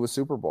led you to a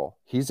Super Bowl.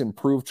 He's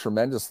improved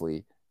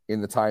tremendously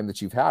in the time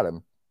that you've had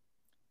him.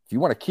 If you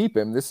want to keep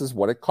him, this is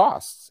what it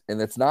costs.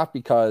 And it's not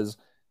because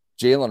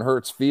Jalen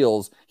Hurts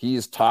feels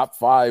he's top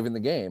 5 in the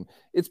game.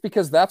 It's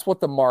because that's what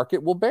the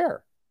market will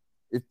bear.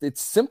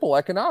 It's simple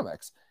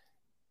economics.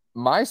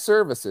 My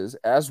services,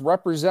 as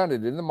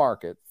represented in the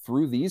market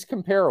through these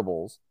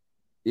comparables,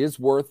 is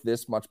worth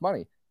this much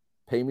money.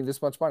 Pay me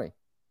this much money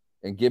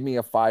and give me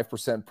a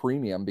 5%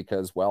 premium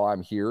because, well,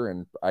 I'm here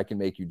and I can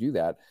make you do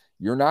that.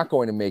 You're not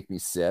going to make me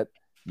sit.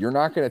 You're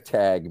not going to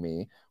tag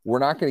me. We're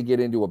not going to get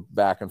into a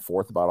back and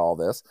forth about all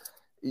this.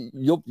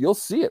 You'll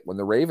see it when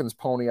the Ravens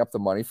pony up the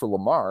money for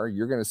Lamar.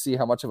 You're going to see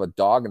how much of a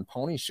dog and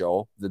pony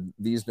show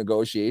these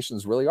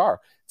negotiations really are.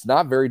 It's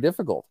not very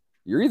difficult.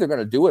 You're either going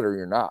to do it or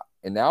you're not.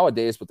 And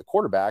nowadays with the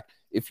quarterback,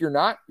 if you're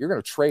not, you're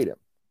going to trade him.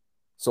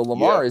 So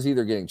Lamar is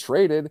either getting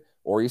traded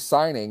or he's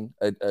signing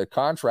a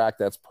contract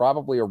that's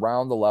probably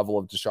around the level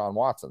of Deshaun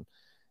Watson.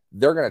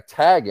 They're going to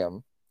tag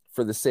him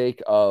for the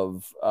sake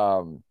of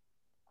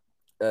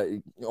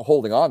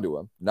holding on to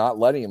him, not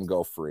letting him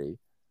go free,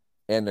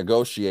 and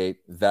negotiate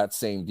that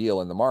same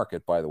deal in the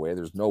market. By the way,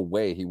 there's no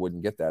way he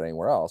wouldn't get that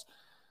anywhere else.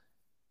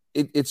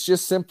 It's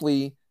just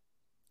simply,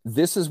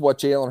 this is what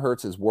Jalen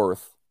Hurts is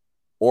worth.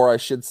 Or I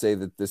should say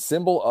that the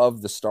symbol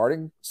of the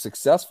starting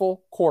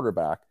successful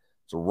quarterback,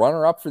 it's a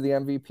runner-up for the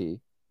MVP. In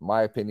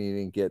my opinion,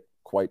 he didn't get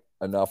quite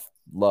enough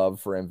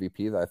love for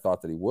MVP that I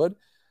thought that he would.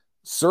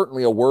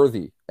 Certainly a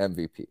worthy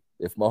MVP.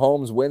 If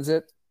Mahomes wins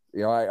it,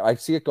 I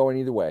see it going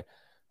either way.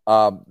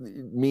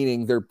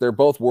 Meaning they're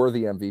both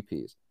worthy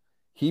MVPs.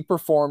 He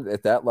performed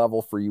at that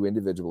level for you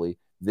individually.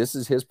 This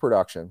is his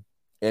production,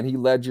 and he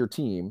led your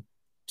team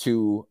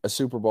to a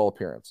Super Bowl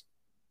appearance.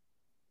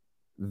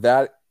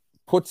 That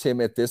puts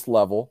him at this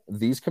level,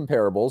 these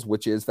comparables,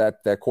 which is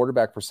that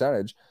quarterback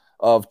percentage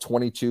of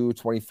 22,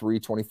 23,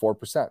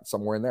 24%,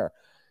 somewhere in there.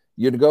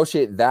 You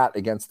negotiate that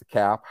against the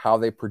cap. How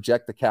they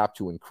project the cap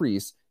to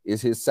increase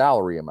is his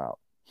salary amount.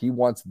 He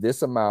wants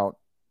this amount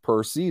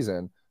per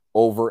season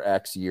over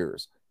X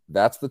years.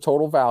 That's the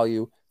total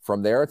value.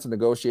 From there, it's a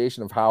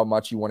negotiation of how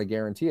much you want to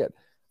guarantee it.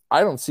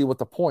 I don't see what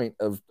the point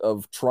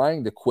of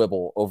trying to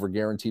quibble over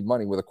guaranteed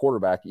money with a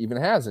quarterback even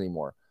has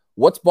anymore.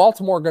 What's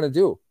Baltimore going to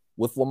do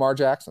with Lamar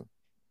Jackson?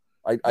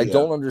 I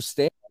don't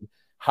understand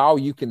how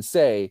you can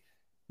say,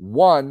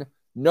 one,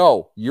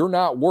 no, you're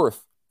not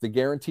worth the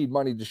guaranteed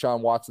money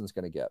Deshaun Watson's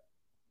going to get.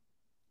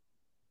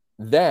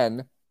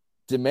 Then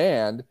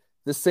demand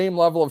the same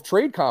level of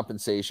trade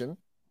compensation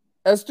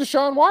as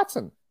Deshaun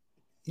Watson.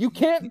 You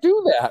can't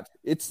do that.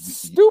 It's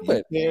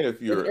stupid. You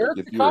can Eric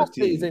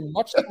DeCosta is a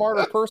much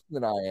smarter person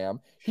than I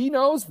am. He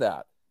knows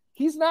that.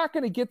 He's not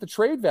going to get the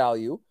trade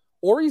value,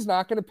 or he's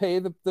not going to pay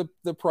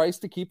the price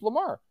to keep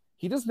Lamar.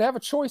 He doesn't have a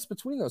choice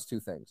between those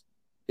two things.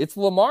 It's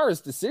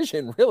Lamar's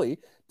decision, really.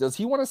 Does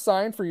he want to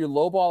sign for your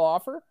lowball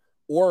offer,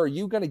 or are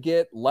you going to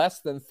get less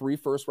than 3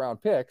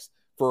 first-round picks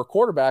for a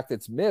quarterback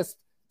that's missed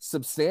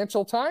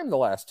substantial time the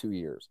last 2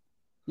 years?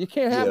 You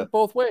can't have it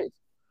both ways.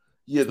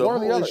 Yeah, the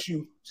whole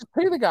issue. Just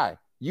pay the guy.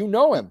 You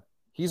know him.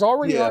 He's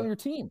already on your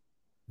team.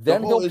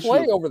 Then he'll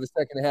play over the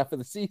second half of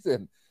the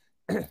season.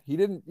 He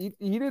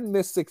didn't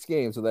miss 6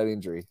 games with that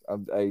injury.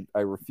 I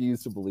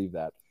refuse to believe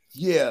that.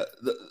 Yeah,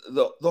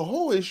 the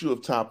whole issue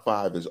of top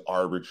 5 is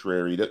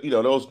arbitrary.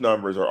 Those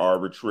numbers are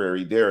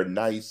arbitrary. They're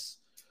nice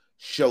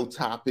show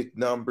topic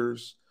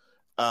numbers.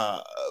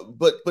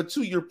 But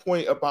to your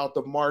point about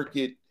the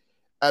market,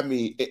 I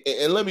mean,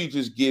 and let me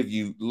just give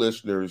you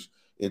listeners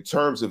in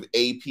terms of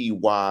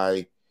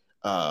APY,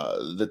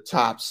 the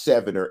top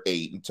 7 or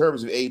 8. In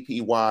terms of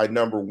APY,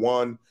 number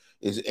 1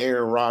 is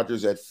Aaron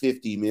Rodgers at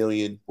 $50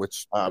 million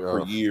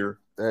per year.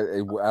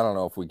 I don't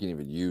know if we can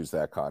even use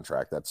that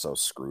contract. That's so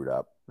screwed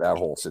up, that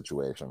whole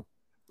situation.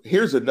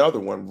 Here's another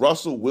one.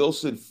 Russell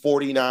Wilson,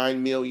 $49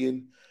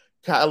 million.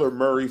 Kyler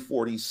Murray,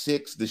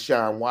 $46.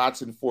 Deshaun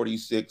Watson,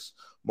 $46.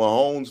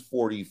 Mahomes,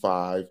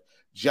 $45.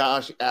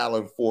 Josh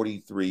Allen,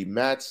 $43.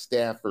 Matt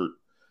Stafford,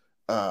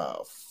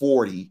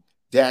 $40.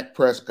 Dak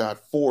Prescott,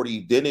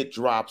 $40. Then it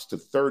drops to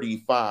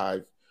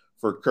 $35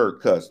 for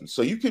Kirk Cousins.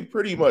 So you can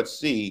pretty much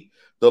see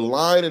the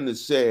line in the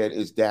sand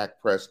is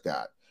Dak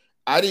Prescott.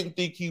 I didn't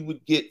think he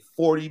would get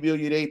 40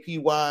 million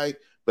APY,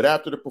 but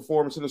after the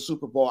performance in the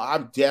Super Bowl,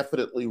 I'm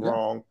definitely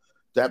wrong.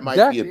 That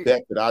might be a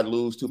bet that I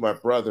lose to my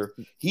brother.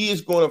 He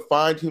is going to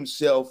find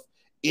himself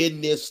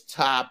in this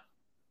top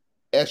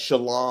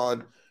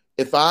echelon.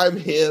 If I'm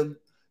him,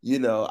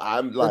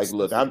 I'm like,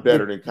 look, I'm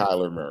better than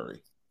Kyler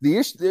Murray. The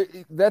issue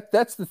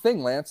that's the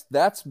thing, Lance.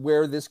 That's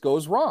where this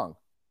goes wrong.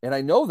 And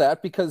I know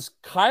that because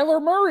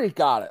Kyler Murray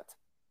got it.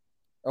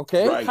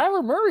 Okay? Right.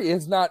 Kyler Murray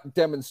has not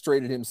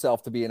demonstrated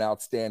himself to be an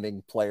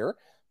outstanding player,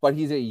 but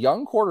he's a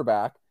young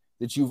quarterback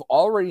that you've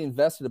already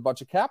invested a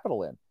bunch of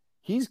capital in.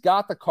 He's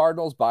got the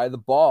Cardinals by the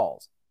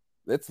balls.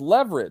 It's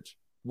leverage.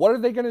 What are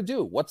they going to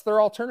do? What's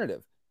their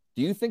alternative?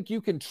 Do you think you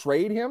can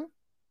trade him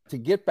to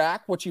get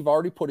back what you've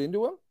already put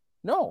into him?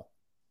 No,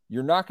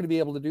 you're not going to be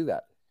able to do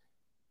that.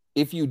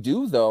 If you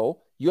do,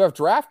 though, you have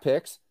draft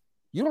picks.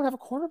 You don't have a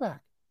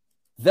quarterback.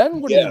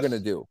 Then what are you going to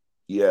do?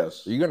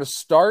 Yes. Are you going to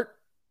start?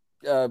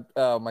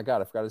 Oh, my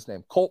God, I forgot his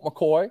name. Colt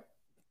McCoy.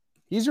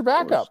 He's your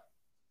backup.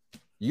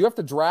 You have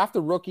to draft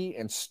a rookie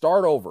and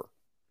start over.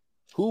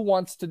 Who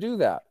wants to do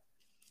that?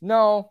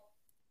 No.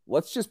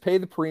 Let's just pay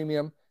the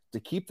premium to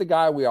keep the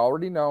guy we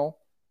already know,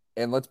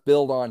 and let's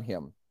build on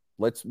him.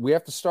 We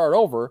have to start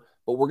over,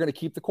 but we're going to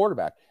keep the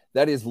quarterback.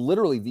 That is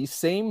literally the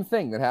same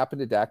thing that happened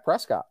to Dak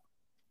Prescott.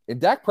 And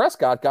Dak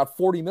Prescott got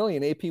 40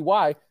 million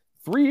APY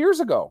 3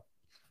 years ago.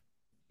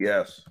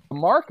 Yes. The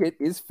market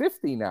is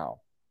 50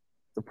 now.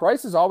 The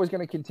price is always going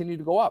to continue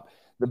to go up.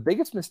 The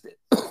biggest mistake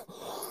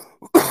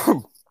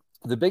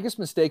the biggest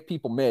mistake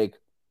people make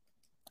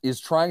is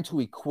trying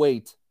to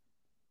equate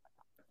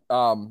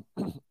all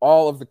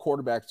of the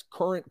quarterbacks'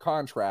 current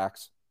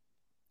contracts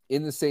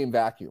in the same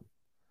vacuum.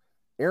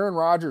 Aaron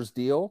Rodgers'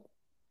 deal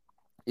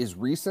is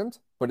recent,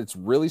 but it's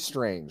really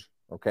strange,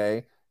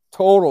 okay?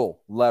 Total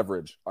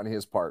leverage on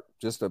his part.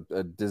 Just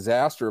a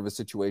disaster of a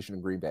situation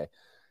in Green Bay.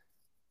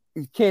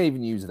 You can't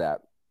even use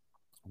that.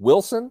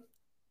 Wilson,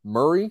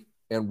 Murray,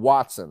 and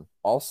Watson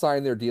all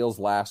signed their deals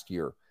last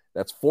year.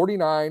 That's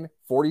 49,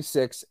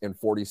 46, and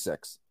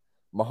 46.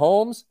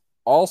 Mahomes,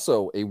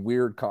 also a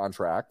weird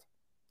contract.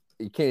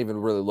 You can't even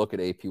really look at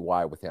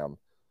APY with him.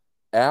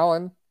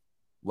 Allen,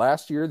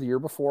 last year, the year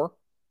before,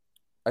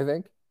 I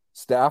think.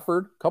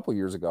 Stafford, a couple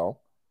years ago.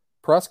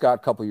 Prescott,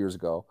 a couple years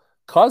ago.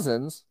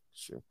 Cousins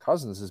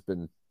has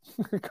been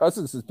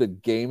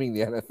gaming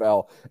the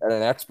NFL at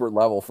an expert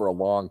level for a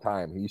long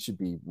time. He should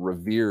be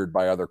revered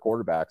by other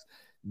quarterbacks.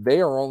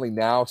 They are only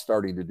now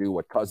starting to do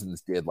what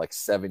Cousins did like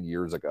 7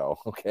 years ago.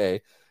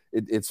 Okay.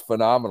 It's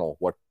phenomenal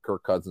what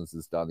Kirk Cousins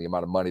has done, the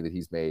amount of money that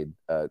he's made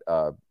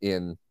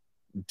in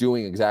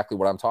doing exactly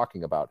what I'm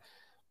talking about.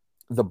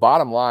 The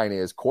bottom line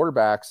is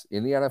quarterbacks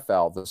in the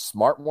NFL, the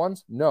smart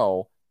ones,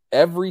 know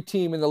every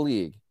team in the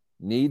league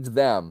needs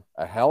them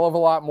a hell of a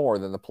lot more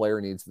than the player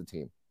needs the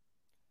team.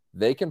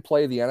 They can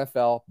play the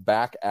NFL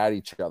back at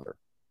each other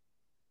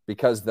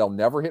because they'll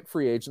never hit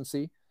free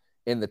agency,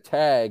 and the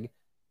tag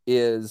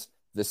is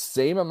the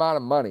same amount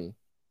of money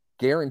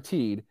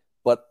guaranteed,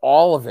 but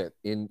all of it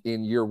in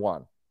year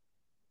one.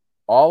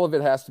 All of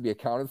it has to be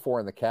accounted for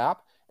in the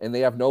cap, and they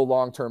have no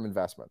long-term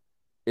investment.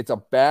 It's a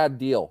bad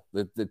deal.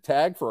 The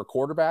tag for a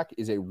quarterback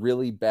is a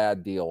really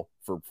bad deal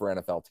for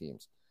NFL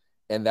teams,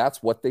 and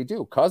that's what they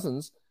do.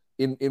 Cousins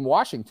in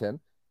Washington,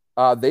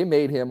 they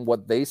made him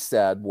what they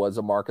said was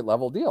a market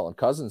level deal. And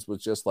Cousins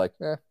was just like,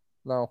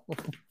 no, I'm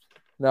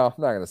not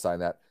going to sign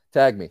that.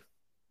 Tag me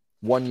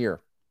 1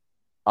 year.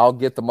 I'll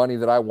get the money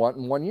that I want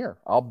in 1 year.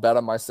 I'll bet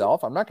on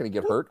myself. I'm not going to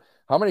get hurt.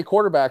 How many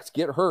quarterbacks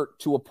get hurt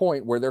to a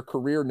point where their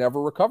career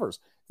never recovers?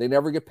 They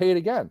never get paid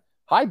again.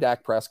 Hi,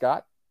 Dak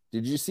Prescott.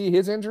 Did you see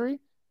his injury?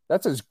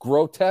 That's as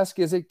grotesque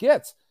as it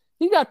gets.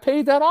 He got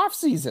paid that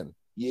offseason.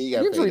 Yeah,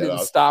 the injury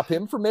didn't stop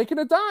him from making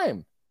a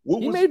dime.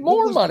 He made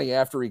more money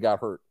after he got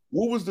hurt.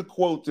 What was the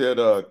quote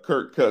that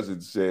Kirk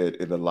Cousins said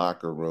in the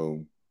locker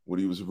room when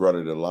he was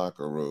running the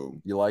locker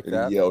room? You like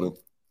that? He yelled him.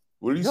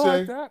 What did he say?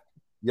 Like that?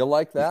 You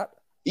like that?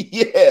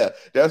 Yeah,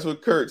 that's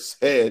what Kirk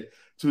said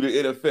to the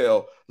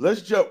NFL.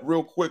 Let's jump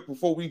real quick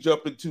before we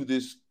jump into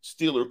this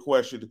Steeler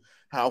question.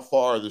 How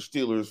far are the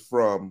Steelers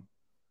from,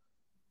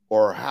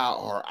 or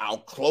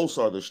how close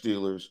are the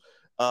Steelers?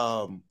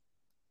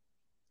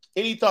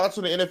 Any thoughts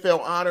on the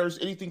NFL honors?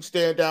 Anything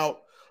stand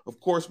out? Of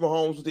course,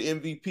 Mahomes was the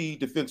MVP,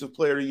 Defensive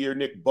Player of the Year,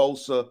 Nick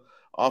Bosa,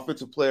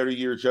 Offensive Player of the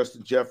Year,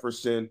 Justin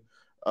Jefferson.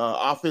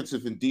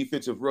 Offensive and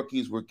defensive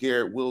rookies were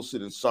Garrett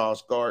Wilson and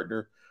Sauce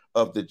Gardner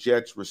of the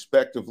Jets,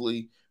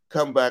 respectively.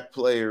 Comeback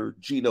player,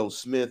 Geno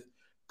Smith.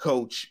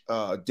 Coach,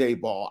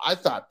 Dayball. I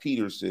thought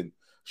Peterson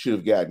should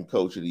have gotten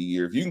Coach of the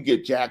Year. If you can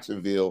get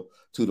Jacksonville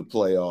to the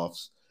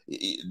playoffs,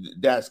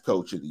 that's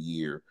Coach of the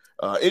Year.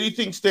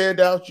 Anything stand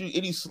out to you?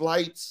 Any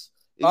slights?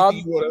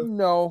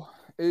 No,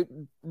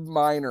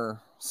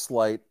 minor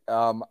slight.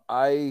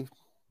 I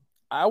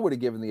would have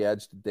given the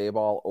edge to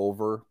Dayball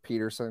over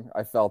Peterson.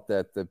 I felt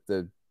that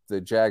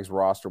the Jags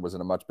roster was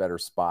in a much better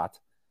spot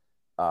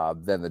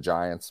than the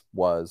Giants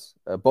was.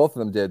 Both of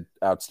them did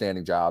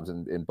outstanding jobs,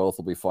 and both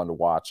will be fun to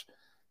watch.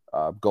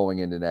 going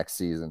into next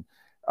season.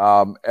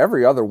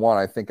 Every other one,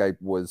 I think I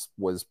was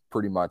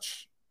pretty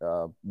much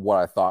what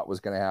I thought was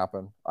going to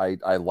happen.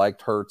 I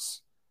liked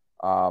Hurts.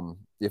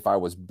 If I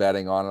was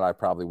betting on it, I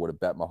probably would have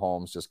bet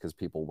Mahomes just because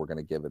people were going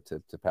to give it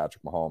to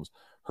Patrick Mahomes.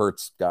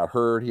 Hurts got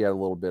hurt. He had a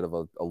little bit of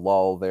a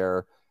lull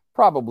there.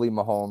 Probably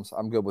Mahomes.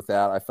 I'm good with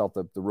that. I felt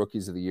that the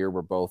rookies of the year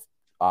were both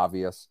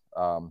obvious.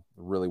 There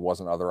really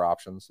wasn't other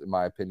options, in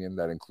my opinion.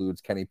 That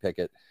includes Kenny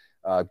Pickett.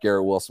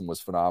 Garrett Wilson was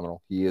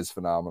phenomenal. He is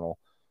phenomenal.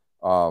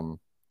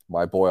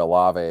 My boy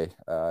Olave,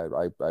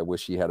 I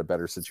wish he had a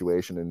better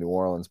situation in New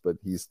Orleans, but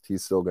he's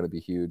still going to be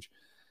huge.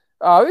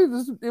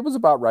 It was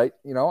about right.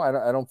 You know,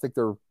 I don't think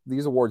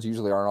these awards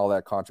usually aren't all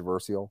that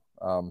controversial.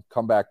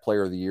 Comeback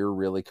player of the year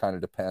really kind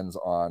of depends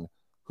on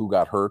who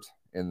got hurt.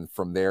 And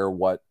from there,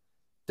 what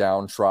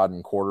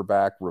downtrodden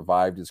quarterback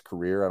revived his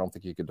career. I don't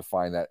think you could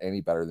define that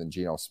any better than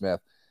Geno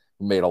Smith,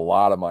 who made a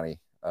lot of money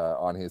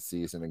on his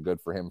season, and good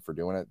for him for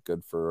doing it.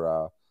 Good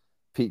for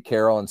Pete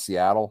Carroll in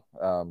Seattle,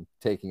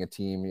 taking a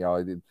team. You know,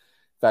 in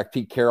fact,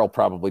 Pete Carroll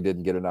probably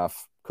didn't get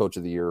enough Coach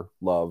of the Year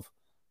love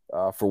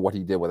for what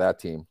he did with that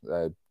team.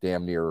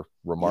 Damn near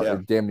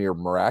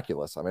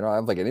miraculous. I mean, I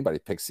don't think anybody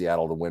picked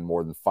Seattle to win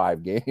more than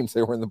 5 games.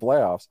 They were in the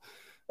playoffs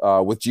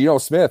with Geno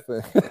Smith.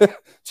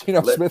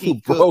 Smith, who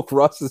broke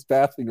Russ's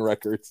passing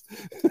records.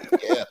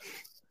 Yeah,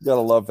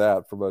 gotta love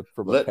that from a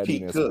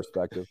pettiness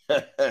perspective.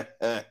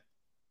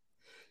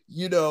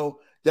 You know,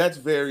 that's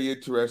very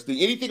interesting.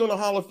 Anything on the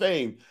Hall of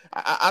Fame?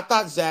 I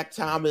thought Zach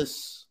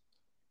Thomas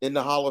in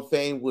the Hall of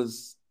Fame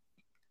was,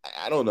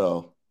 I don't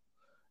know.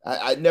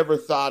 I never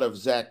thought of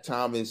Zach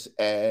Thomas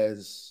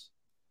as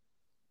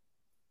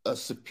a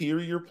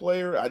superior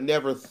player. I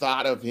never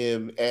thought of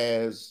him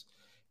as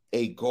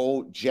a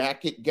gold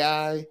jacket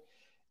guy.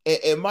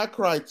 And my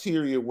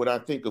criteria when I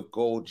think of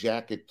gold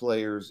jacket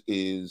players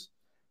is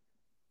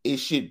it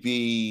should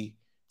be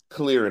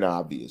clear and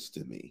obvious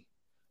to me.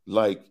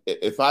 Like,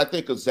 if I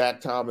think of Zach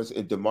Thomas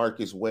and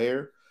DeMarcus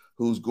Ware,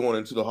 who's going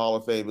into the Hall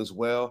of Fame as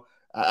well,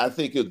 I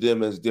think of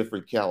them as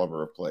different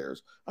caliber of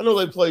players. I know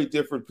they play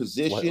different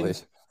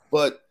positions,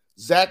 but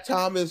Zach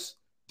Thomas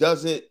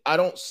I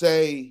don't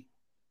say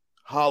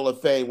Hall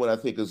of Fame when I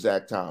think of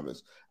Zach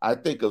Thomas. I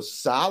think of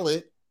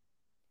solid,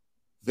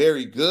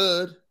 very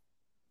good.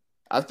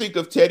 I think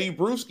of Teddy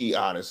Bruschi,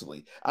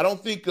 honestly. I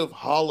don't think of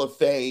Hall of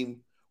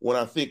Fame when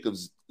I think of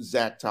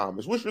Zach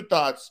Thomas. What's your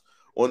thoughts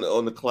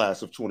on the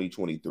class of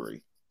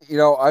 2023? You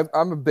know,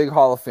 I'm a big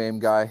Hall of Fame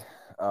guy.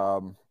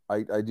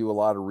 I do a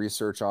lot of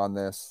research on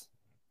this.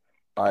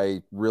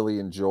 I really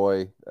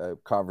enjoy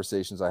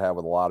conversations I have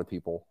with a lot of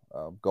people,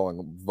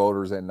 going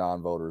voters and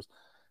non-voters,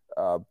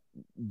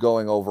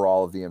 going over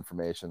all of the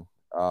information.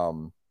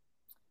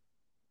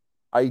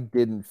 I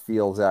didn't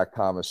feel Zach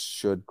Thomas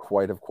should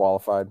quite have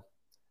qualified.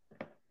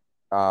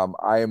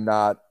 I am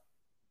not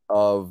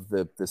of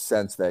the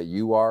sense that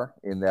you are,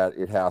 in that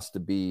it has to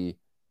be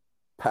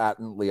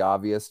patently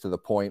obvious to the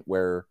point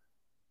where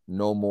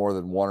no more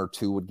than 1 or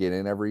 2 would get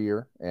in every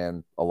year,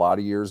 and a lot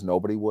of years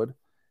nobody would.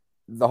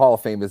 The Hall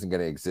of Fame isn't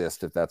going to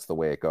exist if that's the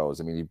way it goes.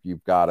 I mean,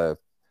 you've got to,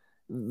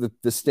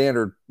 the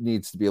standard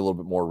needs to be a little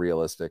bit more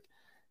realistic.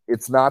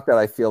 It's not that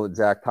I feel that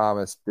Zach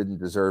Thomas didn't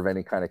deserve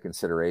any kind of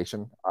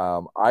consideration.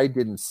 I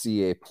didn't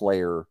see a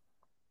player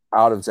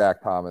out of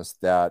Zach Thomas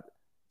that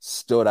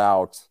stood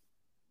out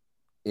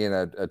in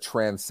a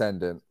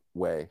transcendent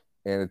way.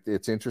 And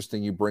it's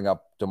interesting you bring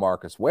up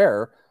DeMarcus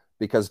Ware,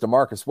 because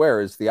DeMarcus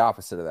Ware is the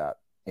opposite of that.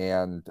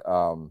 And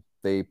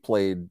they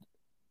played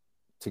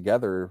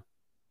together,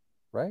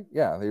 right?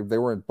 Yeah, they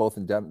were both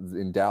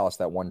in Dallas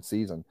that one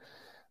season.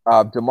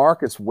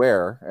 DeMarcus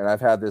Ware, and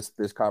I've had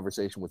this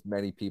conversation with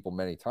many people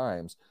many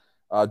times,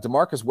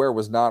 DeMarcus Ware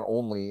was not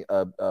only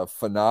a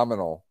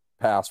phenomenal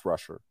pass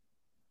rusher,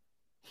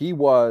 he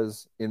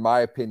was, in my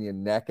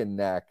opinion, neck and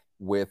neck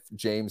with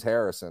James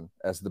Harrison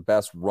as the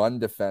best run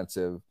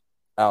defensive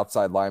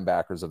outside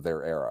linebackers of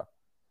their era.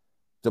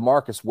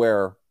 DeMarcus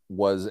Ware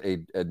was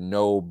a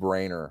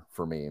no-brainer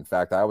for me. In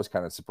fact, I was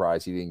kind of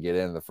surprised he didn't get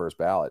in the first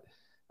ballot.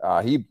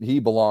 He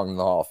belonged in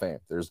the Hall of Fame.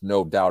 There's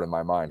no doubt in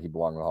my mind he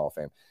belonged in the Hall of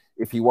Fame.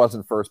 If he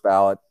wasn't first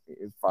ballot,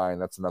 fine,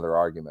 that's another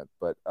argument.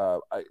 But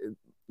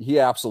he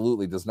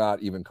absolutely does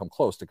not even come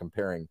close to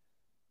comparing.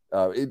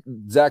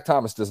 Zach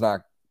Thomas does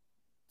not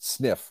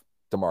sniff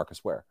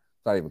DeMarcus Ware.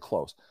 It's not even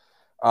close.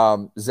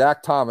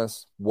 Zach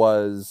Thomas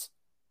was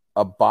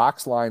a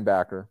box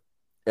linebacker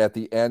at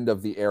the end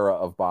of the era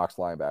of box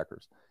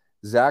linebackers.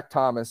 Zach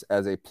Thomas,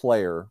 as a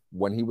player,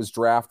 when he was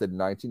drafted in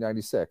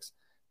 1996,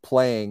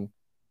 playing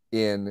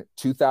in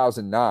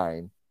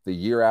 2009, the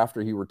year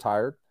after he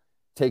retired,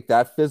 take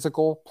that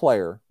physical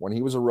player when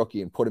he was a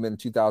rookie and put him in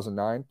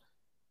 2009,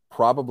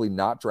 probably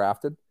not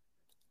drafted,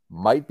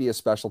 might be a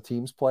special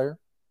teams player.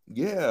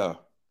 Yeah.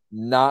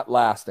 Not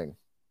lasting.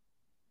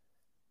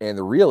 And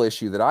the real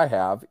issue that I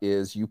have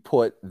is you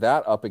put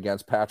that up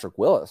against Patrick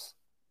Willis,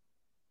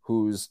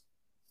 who's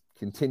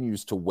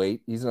continues to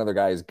wait. He's another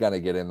guy who's going to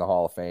get in the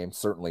Hall of Fame,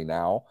 certainly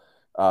now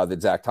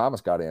that Zach Thomas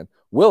got in.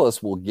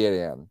 Willis will get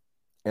in.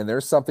 And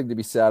there's something to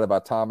be said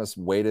about Thomas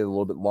waited a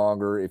little bit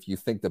longer. If you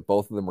think that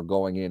both of them are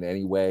going in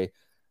anyway,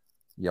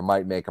 you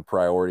might make a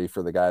priority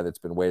for the guy that's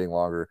been waiting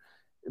longer.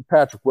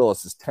 Patrick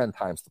Willis is 10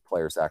 times the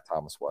player Zach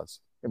Thomas was.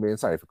 I mean,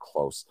 it's not even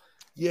close.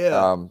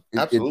 Yeah,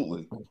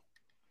 absolutely.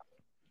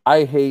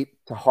 I hate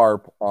to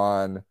harp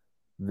on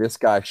this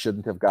guy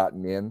shouldn't have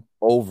gotten in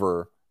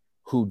over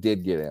who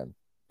did get in,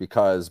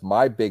 because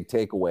my big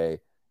takeaway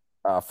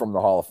from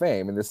the Hall of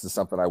Fame, and this is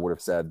something I would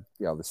have said,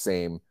 the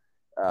same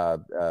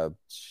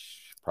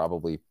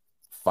probably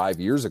 5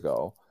 years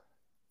ago,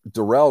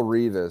 Darrelle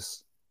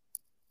Revis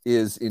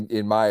is,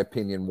 in my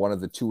opinion, one of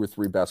the 2 or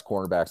 3 best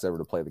cornerbacks ever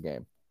to play the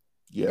game.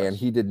 Yes. And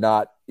he did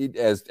not,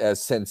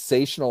 as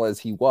sensational as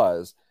he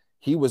was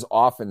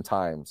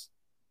oftentimes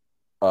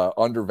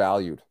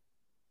undervalued.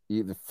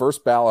 The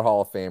first ballot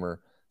Hall of Famer,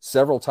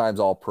 several times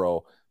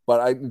All-Pro. But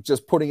I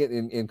just putting it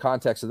in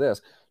context of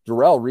this,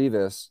 Darrelle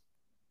Revis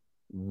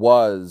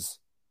was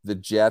the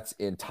Jets'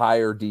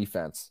 entire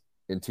defense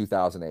in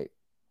 2008.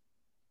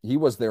 He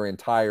was their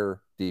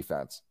entire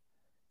defense.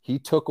 He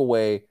took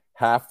away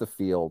half the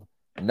field,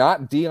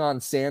 not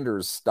Deion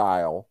Sanders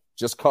style,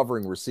 just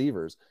covering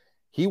receivers.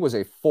 He was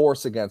a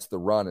force against the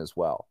run as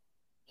well.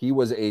 He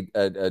was a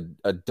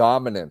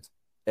dominant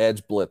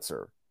edge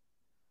blitzer.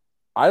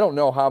 I don't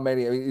know how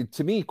many.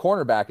 To me,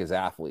 cornerback is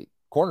athlete.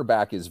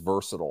 Cornerback is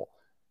versatile.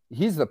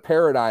 He's the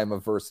paradigm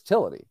of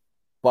versatility,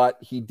 but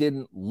he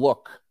didn't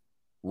look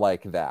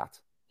like that.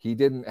 He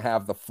didn't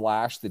have the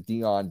flash that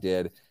Deion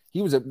did.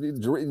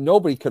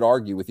 Nobody could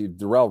argue with you.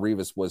 Darrelle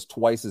Revis was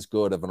twice as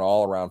good of an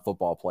all-around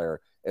football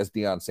player as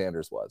Deion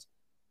Sanders was.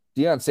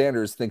 Deion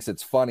Sanders thinks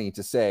it's funny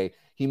to say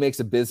he makes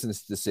a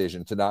business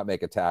decision to not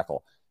make a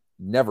tackle.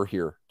 Never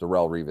hear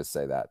Darrelle Revis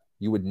say that.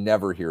 You would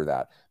never hear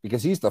that,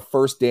 because he's the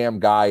first damn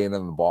guy in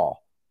on the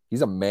ball.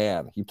 He's a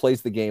man. He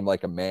plays the game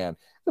like a man.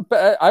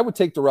 I would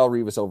take Darrelle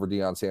Revis over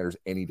Deion Sanders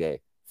any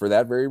day for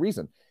that very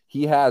reason.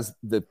 He has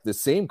the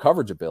same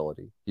coverage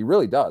ability. He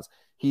really does.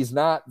 He's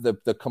not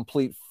the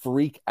complete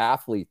freak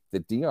athlete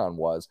that Deion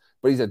was,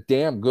 but he's a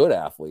damn good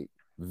athlete.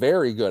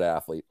 Very good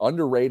athlete.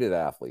 Underrated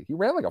athlete. He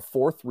ran like a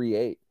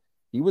 4.38.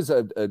 He was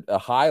a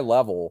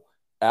high-level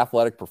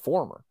athletic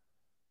performer.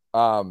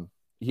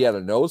 He had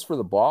a nose for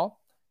the ball.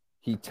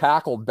 He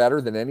tackled better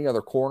than any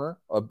other corner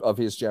of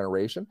his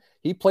generation.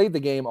 He played the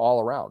game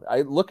all around.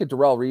 I look at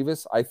Darrelle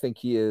Revis. I think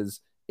he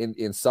is,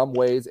 in some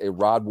ways, a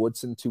Rod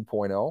Woodson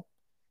 2.0.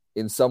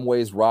 In some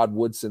ways, Rod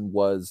Woodson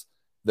was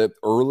the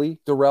early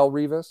Darrelle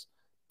Revis,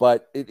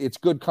 but it's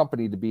good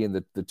company to be in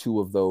the two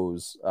of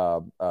those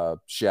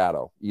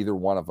shadow, either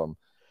one of them.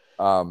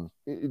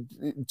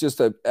 Just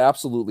an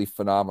absolutely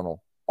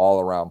phenomenal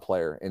all-around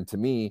player. And to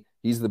me,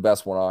 he's the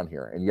best one on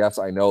here. And yes,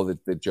 I know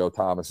that Joe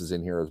Thomas is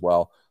in here as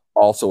well.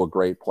 Also a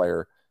great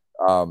player.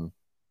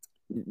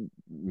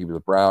 He was a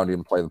Brown,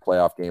 didn't play the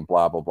playoff game,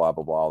 blah, blah, blah,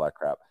 blah, blah, all that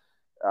crap.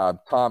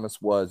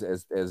 Thomas was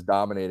as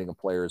dominating a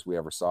player as we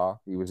ever saw.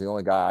 He was the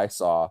only guy I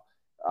saw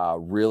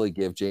really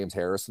give James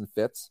Harrison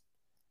fits.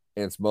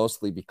 And it's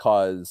mostly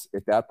because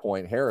at that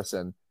point,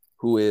 Harrison,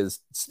 who is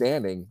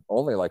standing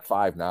only like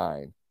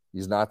 5'9",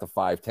 he's not the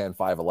 5'10",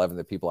 5'11"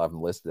 that people have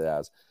him listed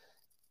as.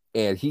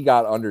 And he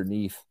got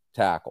underneath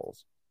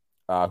tackles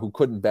who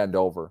couldn't bend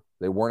over.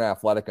 They weren't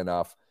athletic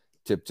enough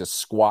to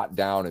squat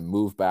down and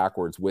move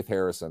backwards with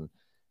Harrison.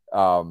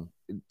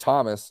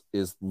 Thomas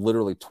is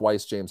literally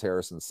twice James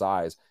Harrison's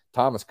size.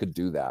 Thomas could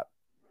do that.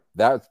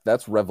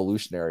 That's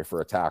revolutionary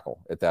for a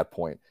tackle at that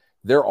point.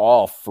 They're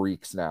all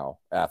freaks now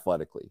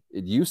athletically.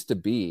 It used to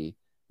be,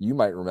 you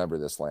might remember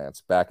this,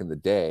 Lance, back in the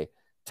day,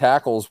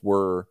 tackles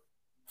were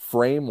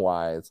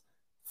frame-wise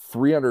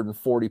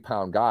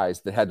 340-pound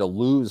guys that had to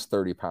lose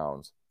 30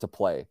 pounds to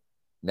play.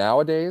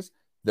 Nowadays,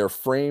 they're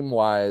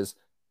frame-wise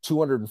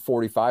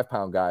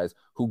 245-pound guys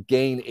who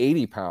gain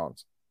 80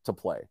 pounds to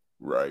play.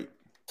 Right.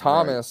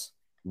 Thomas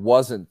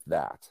wasn't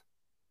that.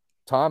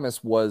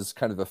 Thomas was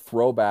kind of the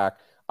throwback.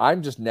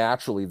 I'm just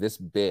naturally this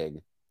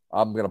big.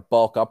 I'm going to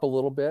bulk up a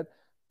little bit,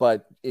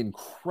 but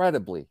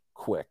incredibly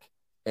quick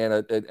and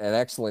an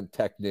excellent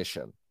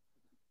technician.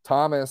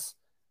 Thomas,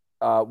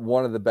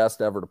 one of the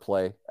best ever to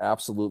play.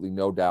 Absolutely,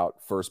 no doubt.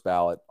 First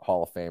ballot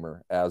Hall of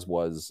Famer, as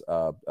was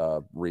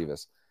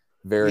Revis.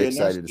 Very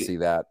excited to see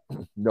that.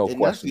 No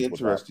question. That's the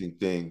interesting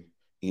thing,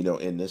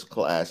 in this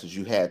class is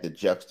you had the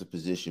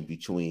juxtaposition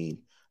between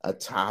a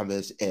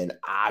Thomas and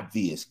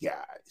obvious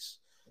guys.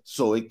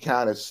 So it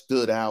kind of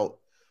stood out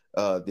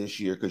this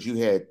year because you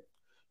had,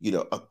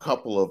 a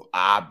couple of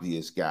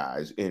obvious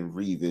guys in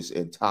Revis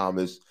and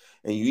Thomas,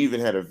 and you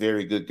even had a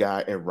very good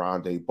guy in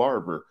Rondé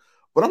Barber.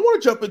 But I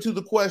want to jump into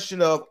the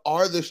question of,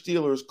 are the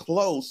Steelers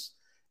close?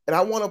 And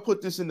I want to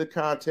put this in the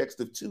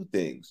context of two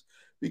things,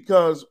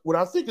 because when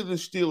I think of the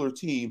Steeler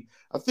team,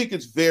 I think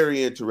it's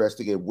very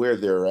interesting at where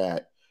they're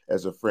at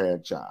as a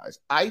franchise.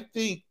 I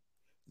think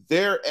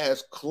they're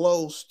as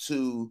close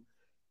to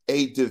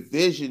a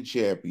division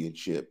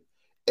championship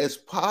as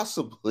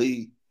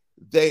possibly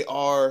they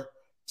are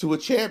to a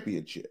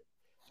championship.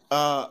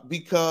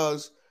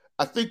 Because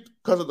I think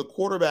because of the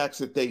quarterbacks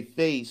that they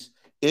face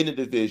in the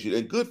division,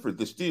 and good for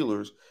the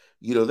Steelers,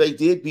 They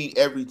did beat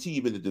every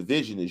team in the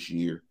division this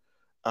year.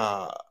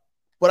 Uh,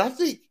 but I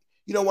think,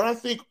 when I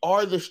think,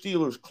 are the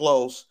Steelers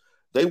close?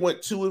 They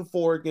went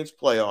 2-4 against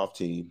playoff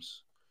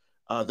teams.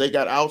 They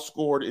got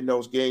outscored in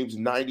those games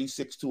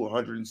 96 to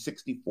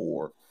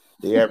 164.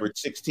 They averaged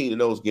 16 in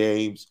those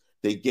games.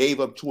 They gave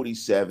up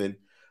 27.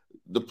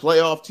 The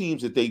playoff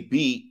teams that they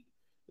beat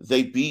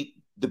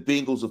the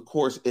Bengals, of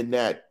course, in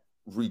that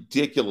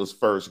ridiculous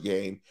first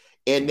game,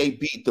 and they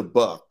beat the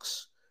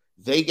Bucks.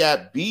 They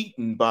got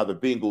beaten by the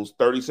Bengals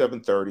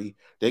 37-30.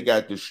 They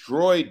got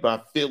destroyed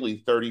by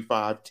Philly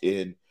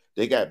 35-10.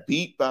 They got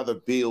beat by the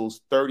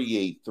Bills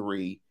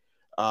 38-3.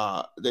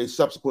 They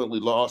subsequently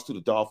lost to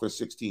the Dolphins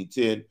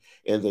 16-10,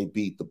 and they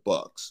beat the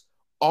Bucks.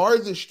 Are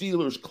the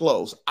Steelers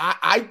close?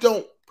 I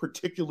don't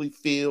particularly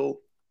feel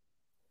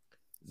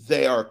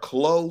they are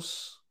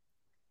close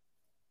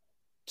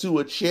to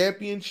a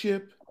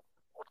championship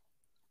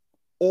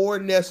or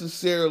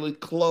necessarily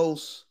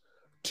close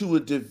to a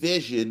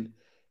division,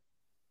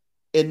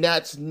 and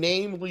that's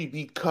namely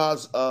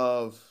because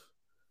of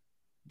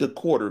the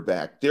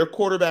quarterback. Their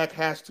quarterback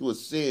has to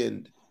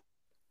ascend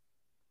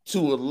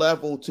to a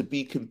level to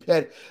be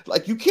competitive.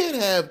 Like, you can't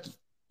have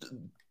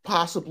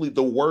possibly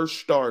the worst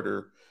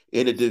starter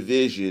in a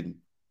division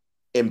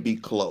and be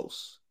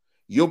close.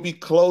 You'll be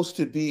close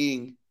to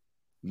being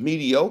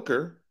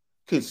mediocre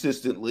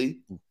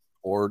consistently.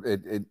 Or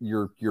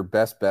your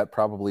best bet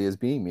probably is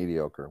being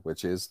mediocre,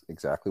 which is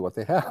exactly what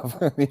they have.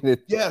 I mean,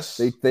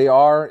 yes, they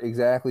are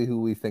exactly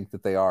who we think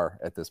that they are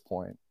at this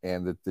point.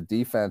 And the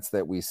defense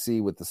that we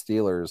see with the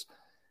Steelers,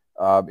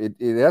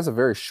 it has a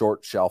very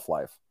short shelf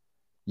life.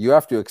 You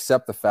have to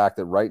accept the fact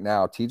that right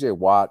now TJ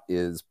Watt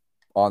is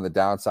on the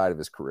downside of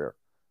his career.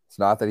 It's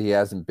not that he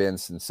hasn't been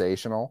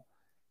sensational.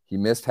 He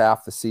missed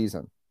half the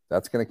season.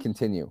 That's going to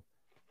continue.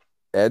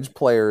 Edge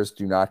players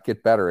do not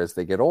get better as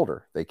they get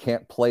older. They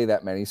can't play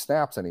that many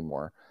snaps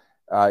anymore.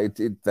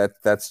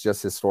 That's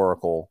just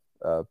historical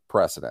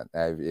precedent.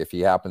 If he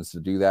happens to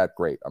do that,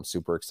 great. I'm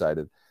super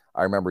excited.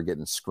 I remember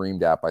getting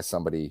screamed at by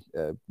somebody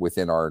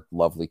within our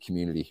lovely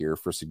community here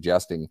for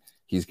suggesting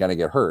he's going to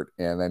get hurt.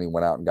 And then he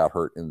went out and got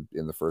hurt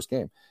in the first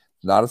game.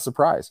 Not a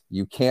surprise.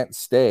 You can't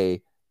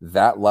stay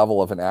that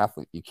level of an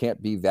athlete. You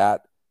can't be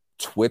that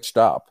twitched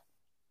up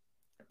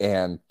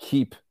and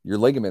keep your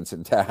ligaments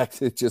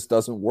intact. It just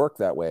doesn't work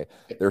that way.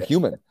 They're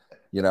human,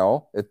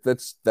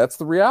 that's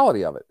the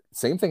reality of it.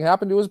 Same thing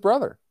happened to his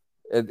brother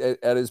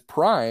at his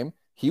prime.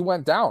 He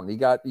went down,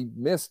 he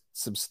missed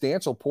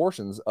substantial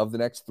portions of the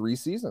next 3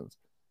 seasons,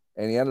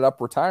 and he ended up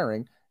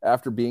retiring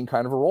after being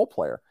kind of a role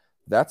player.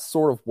 That's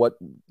sort of what,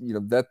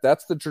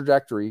 that's the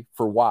trajectory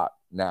for Watt.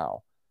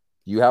 Now,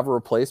 do you have a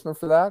replacement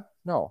for that?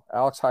 No,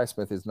 Alex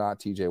Highsmith is not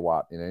TJ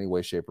Watt in any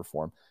way, shape, or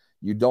form.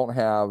 You don't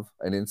have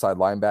an inside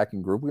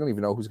linebacking group. We don't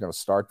even know who's going to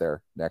start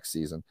there next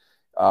season.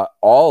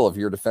 All of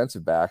your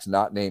defensive backs,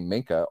 not named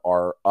Minkah,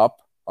 are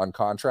up on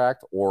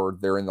contract or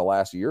they're in the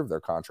last year of their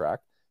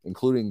contract,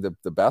 including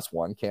the best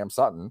one, Cam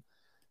Sutton.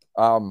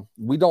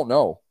 We don't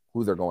know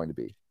who they're going to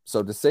be.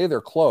 So to say they're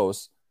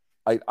close,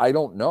 I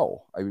don't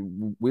know. I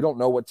mean, we don't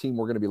know what team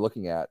we're going to be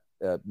looking at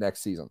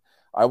next season.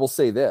 I will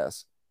say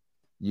this.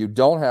 You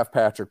don't have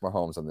Patrick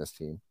Mahomes on this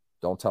team.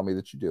 Don't tell me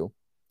that you do.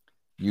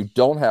 You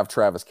don't have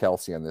Travis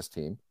Kelce on this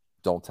team.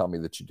 Don't tell me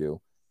that you do.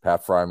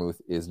 Pat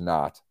Freiermuth is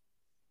not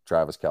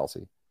Travis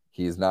Kelce.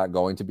 He is not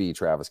going to be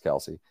Travis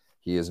Kelce.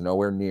 He is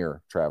nowhere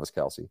near Travis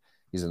Kelce.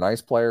 He's a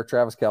nice player.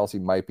 Travis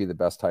Kelce might be the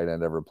best tight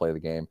end ever to play the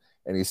game,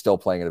 and he's still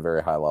playing at a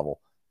very high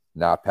level.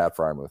 Not Pat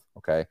Freiermuth,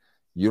 okay?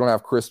 You don't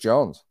have Chris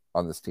Jones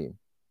on this team.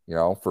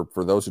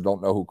 For those who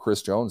don't know who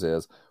Chris Jones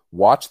is,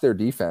 watch their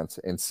defense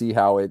and see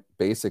how it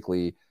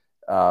basically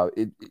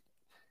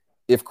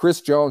if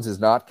Chris Jones is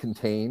not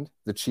contained,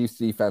 the Chiefs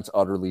defense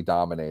utterly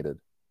dominated.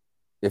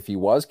 If he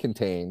was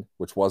contained,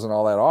 which wasn't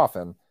all that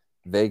often,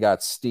 they got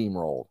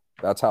steamrolled.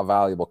 That's how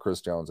valuable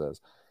Chris Jones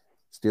is.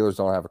 Steelers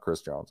don't have a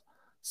Chris Jones.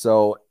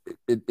 So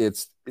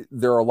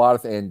there are a lot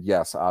of, and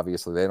yes,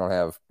 obviously they don't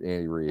have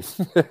Andy Reid.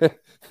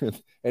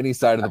 Any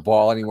side of the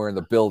ball, anywhere in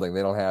the building,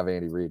 they don't have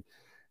Andy Reid.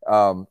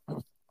 I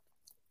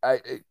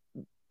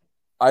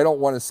don't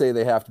want to say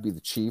they have to be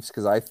the Chiefs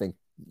because I think,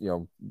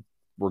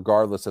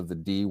 regardless of the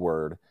D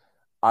word,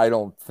 I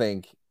don't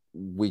think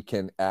we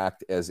can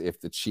act as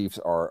if the Chiefs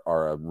are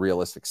a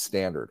realistic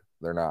standard.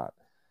 They're not.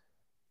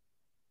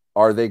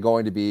 Are they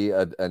going to be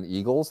an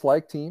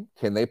Eagles-like team?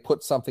 Can they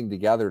put something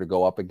together to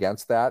go up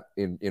against that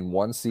in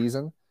one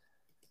season?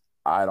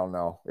 I don't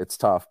know. It's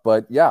tough.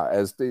 But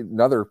yeah,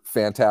 another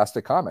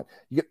fantastic comment.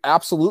 You could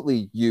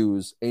absolutely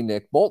use a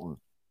Nick Bolton.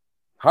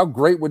 How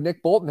great would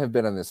Nick Bolton have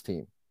been on this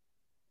team?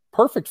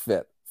 Perfect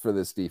fit for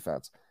this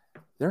defense.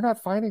 They're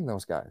not finding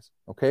those guys.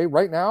 Okay.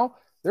 Right now,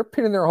 they're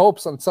pinning their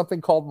hopes on something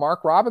called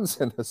Mark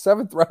Robinson, a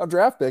 7th-round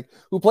draft pick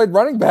who played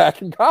running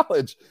back in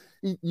college.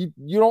 You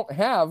don't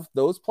have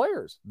those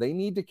players. They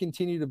need to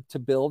continue to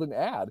build and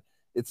add.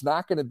 It's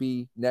not going to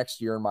be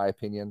next year, in my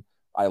opinion.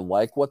 I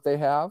like what they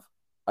have.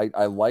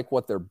 I like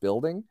what they're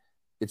building.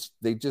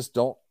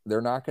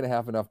 They're not going to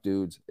have enough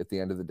dudes at the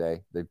end of the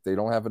day. They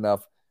don't have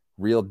enough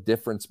real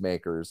difference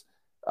makers.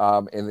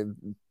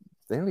 And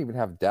they don't even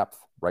have depth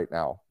right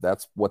now.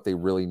 That's what they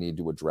really need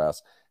to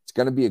address. It's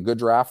going to be a good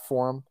draft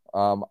for them.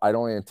 I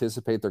don't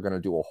anticipate they're going to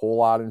do a whole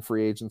lot in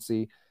free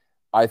agency.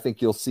 I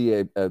think you'll see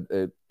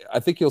I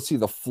think you'll see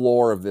the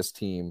floor of this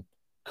team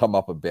come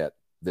up a bit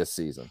this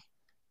season.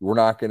 We're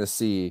not going to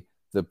see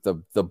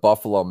the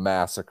Buffalo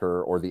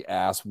massacre or the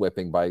ass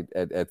whipping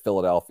at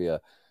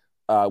Philadelphia.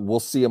 We'll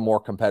see a more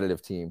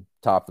competitive team,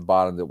 top to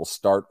bottom, that will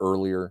start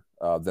earlier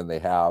than they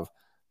have.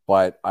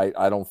 But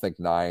I don't think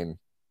 9-10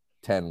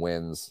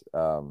 wins.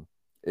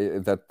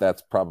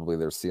 That's probably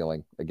their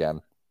ceiling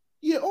again.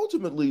 Yeah,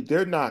 ultimately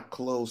they're not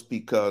close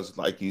because,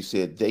 like you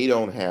said, they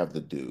don't have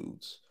the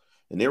dudes.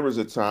 And there was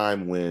a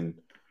time when,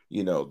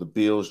 the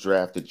Bills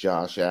drafted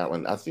Josh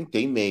Allen. I think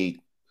they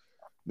made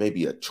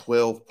maybe a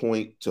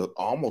 12-point to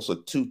almost a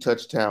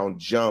 2-touchdown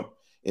jump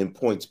in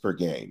points per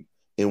game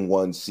in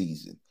one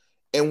season.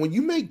 And when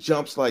you make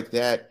jumps like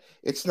that,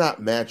 it's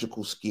not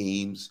magical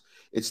schemes.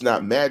 It's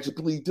not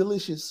magically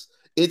delicious.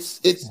 It's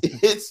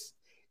dudes.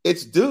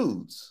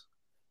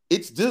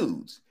 It's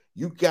dudes.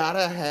 You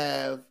gotta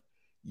have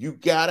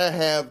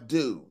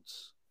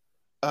dudes.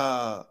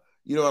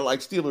 Like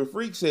Steeler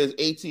Freak says,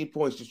 18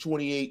 points to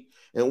 28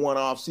 in one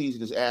off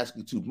season is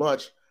asking too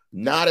much.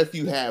 Not if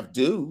you have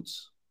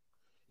dudes.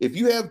 If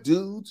you have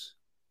dudes,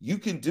 you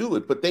can do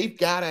it, but they've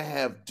got to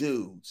have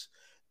dudes.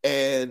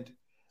 And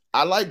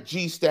I like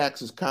G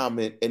Stacks'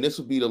 comment, and this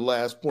will be the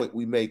last point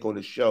we make on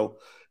the show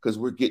because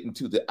we're getting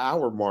to the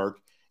hour mark.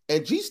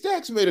 And G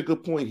Stacks made a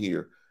good point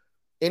here.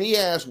 And he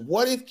asked,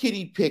 what if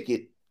Kenny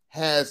Pickett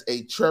has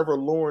a Trevor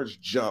Lawrence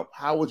jump?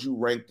 How would you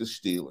rank the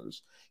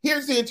Steelers?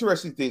 Here's the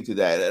interesting thing to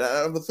that, and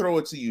I'm going to throw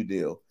it to you,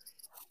 Neil.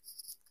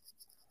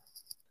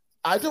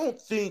 I don't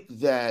think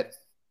that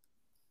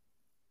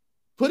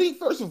putting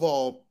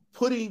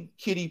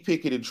Kenny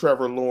Pickett and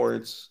Trevor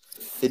Lawrence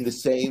in the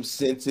same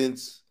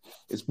sentence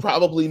is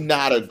probably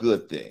not a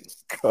good thing.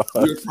 God.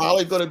 You're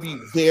probably going to be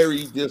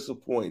very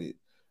disappointed.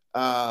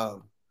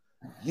 Kenny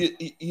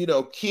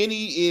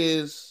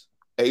is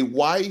a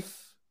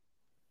wife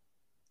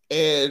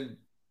and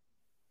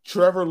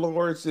Trevor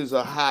Lawrence is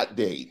a hot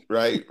date,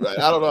 right? I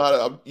don't know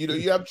how to,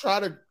 I'm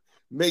trying to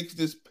make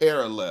this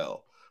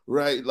parallel,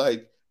 right?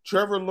 Like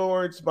Trevor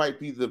Lawrence might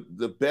be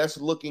the best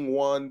looking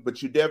one,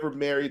 but you never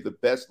marry the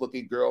best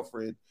looking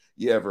girlfriend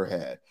you ever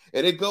had.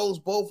 And it goes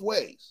both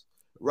ways,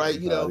 right?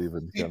 I'm not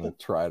even going to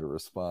try to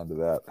respond to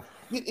that.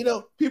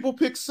 People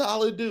pick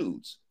solid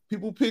dudes.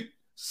 People pick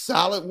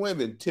solid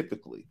women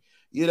typically,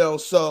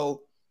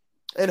 so,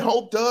 and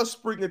hope does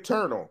spring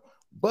eternal.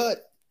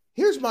 But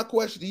here's my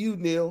question to you,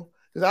 Neil,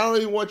 because I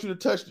don't even want you to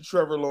touch the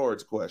Trevor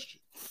Lawrence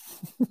question.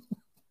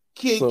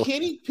 Can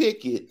Kenny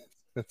Pickett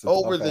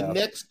over the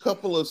next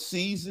couple of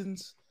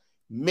seasons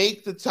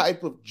make the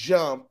type of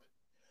jump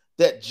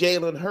that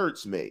Jalen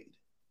Hurts made?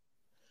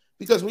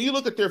 Because when you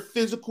look at their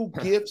physical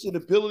gifts and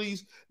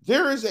abilities,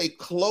 there is a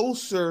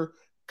closer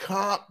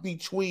comp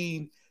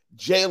between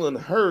Jalen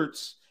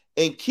Hurts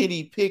and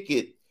Kenny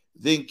Pickett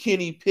than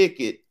Kenny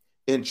Pickett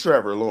and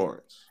Trevor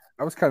Lawrence.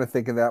 I was kind of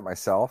thinking that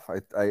myself.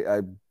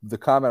 The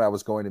comment I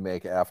was going to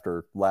make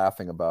after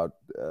laughing about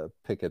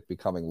Pickett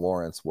becoming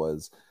Lawrence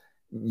was,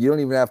 you don't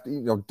even have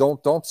to,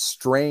 don't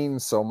strain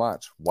so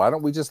much. Why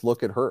don't we just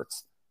look at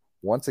Hurts?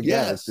 Once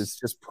again, yes. It's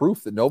just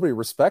proof that nobody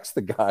respects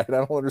the guy, and I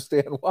don't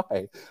understand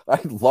why.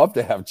 I'd love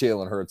to have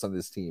Jalen Hurts on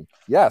this team.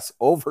 Yes,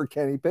 over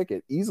Kenny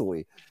Pickett,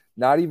 easily.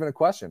 Not even a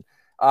question.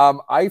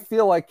 I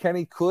feel like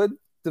Kenny could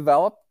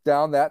develop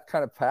down that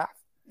kind of path.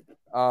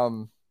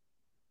 How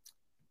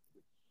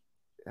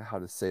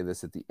to say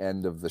this at the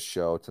end of the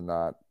show to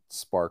not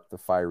spark the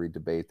fiery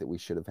debate that we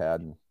should have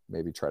had and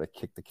maybe try to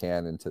kick the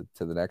can into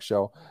the next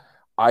show.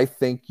 I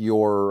think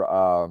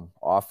your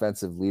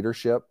offensive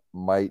leadership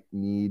might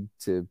need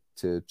to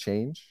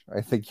change.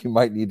 I think you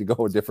might need to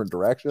go a different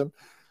direction.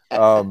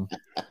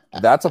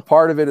 That's a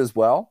part of it as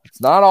well.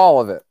 It's not all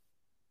of it.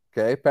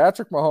 Okay.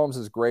 Patrick Mahomes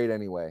is great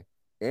anyway.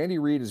 Andy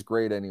Reid is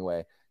great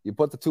anyway. You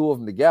put the two of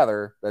them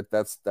together,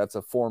 that's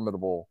a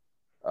formidable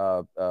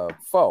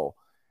foe.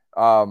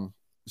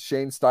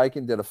 Shane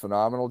Steichen did a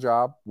phenomenal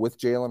job with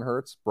Jalen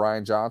Hurts.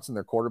 Brian Johnson,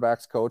 their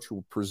quarterbacks coach,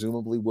 who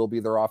presumably will be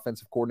their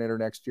offensive coordinator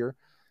next year,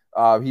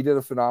 he did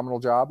a phenomenal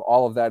job.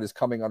 All of that is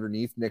coming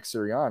underneath Nick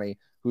Sirianni,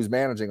 who's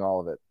managing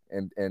all of it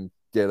and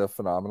did a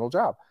phenomenal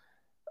job.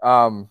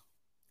 Are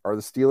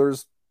the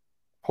Steelers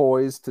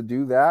poised to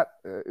do that?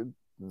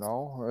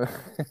 No.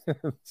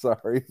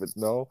 Sorry, but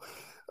no.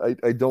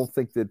 I don't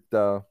think that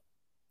the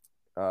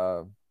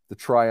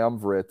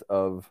triumvirate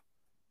of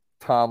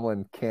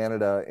Tomlin,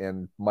 Canada,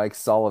 and Mike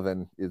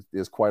Sullivan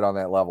is quite on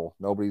that level.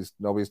 Nobody's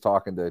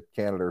talking to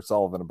Canada or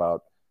Sullivan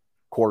about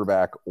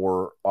quarterback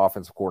or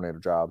offensive coordinator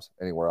jobs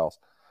anywhere else.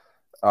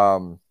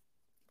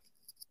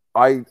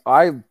 I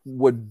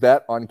would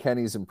bet on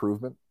Kenny's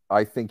improvement.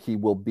 I think he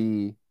will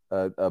be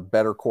a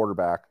better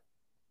quarterback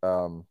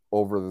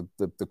over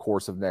the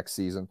course of next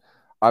season.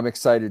 I'm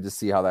excited to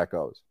see how that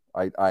goes.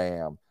 I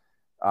am.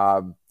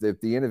 The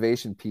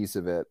innovation piece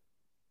of it,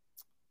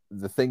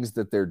 the things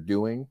that they're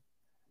doing,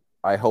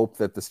 I hope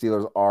that the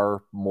Steelers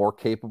are more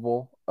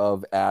capable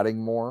of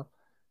adding more.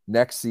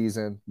 next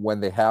season when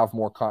they have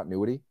more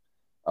continuity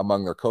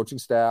among their coaching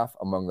staff,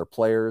 among their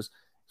players.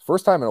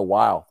 First time in a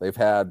while, they've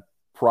had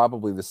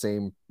probably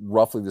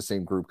roughly the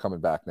same group coming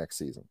back next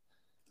season.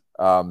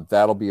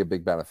 That'll be a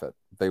big benefit.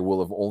 They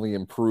will have only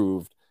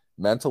improved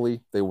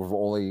mentally. They will have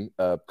only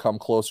come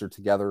closer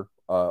together,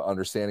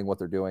 understanding what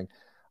they're doing.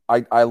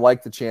 I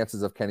like the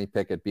chances of Kenny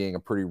Pickett being a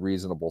pretty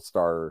reasonable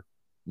starter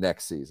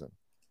next season.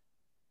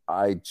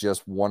 I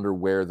just wonder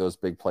where those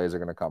big plays are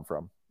going to come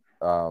from.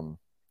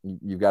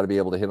 You've got to be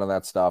able to hit on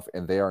that stuff,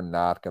 and they are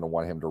not going to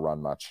want him to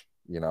run much.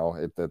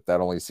 That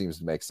only seems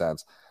to make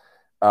sense.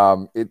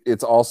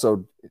 It's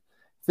also,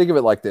 think of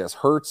it like this: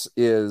 Hurts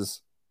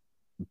is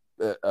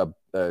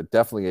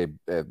definitely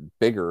a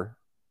bigger,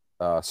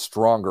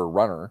 stronger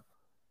runner.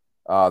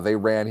 They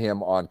ran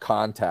him on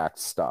contact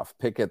stuff.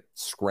 Pickett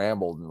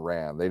scrambled and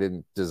ran. They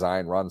didn't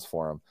design runs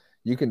for him.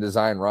 You can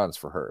design runs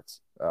for Hurts.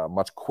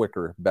 Much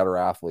quicker, better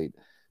athlete.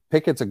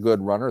 Pickett's a good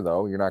runner,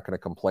 though. You're not going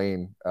to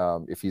complain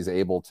if he's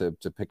able to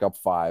pick up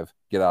 5,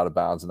 get out of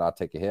bounds, and not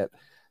take a hit.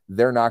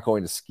 They're not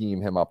going to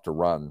scheme him up to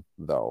run,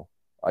 though.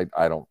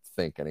 I don't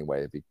think, anyway.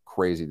 It'd be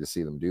crazy to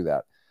see them do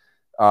that.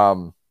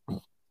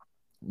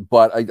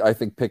 But I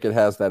think Pickett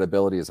has that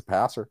ability as a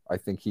passer. I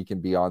think he can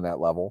be on that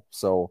level.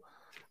 So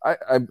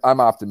I'm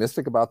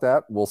optimistic about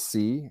that. We'll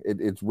see.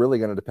 It's really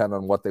going to depend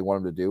on what they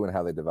want him to do and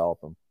how they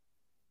develop him.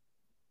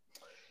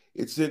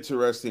 It's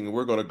interesting.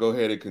 We're going to go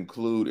ahead and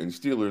conclude. And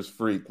Steelers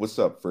Freak, what's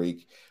up,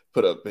 Freak?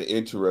 Put up an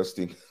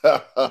interesting.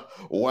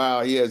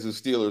 Wow, he has the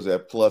Steelers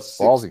at plus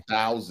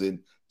 6,000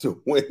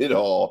 to win it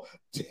all.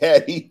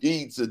 Daddy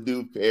needs a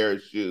new pair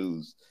of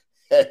shoes.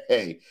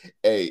 Hey,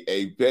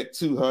 bet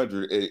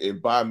 200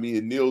 and buy me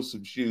and Neil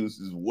some shoes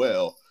as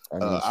well. I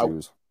need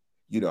shoes.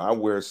 I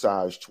wear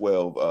size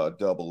 12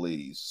 double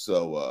E's,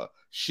 so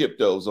ship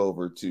those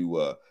over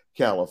to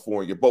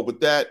California. But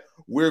with that,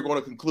 we're going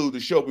to conclude the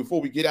show.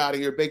 Before we get out of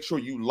here, make sure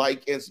you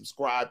like and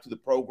subscribe to the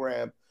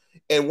program.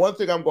 And one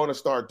thing I'm going to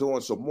start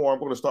doing some more, I'm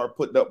going to start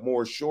putting up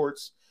more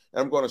shorts,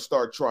 and I'm going to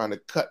start trying to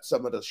cut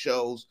some of the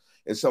shows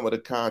and some of the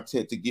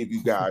content to give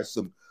you guys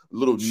some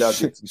little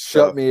nuggets.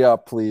 Shut me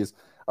up, please.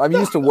 I'm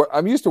used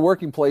to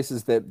working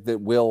places that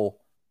will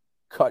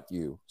cut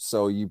you,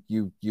 so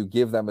you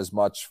give them as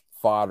much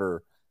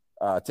fodder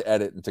to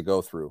edit and to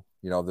go through.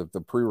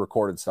 The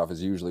pre-recorded stuff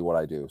is usually what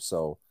I do.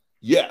 So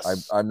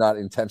yes, I'm not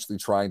intentionally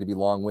trying to be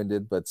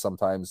long-winded, but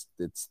sometimes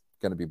it's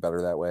going to be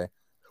better that way.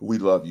 We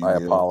love you. I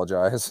Neil.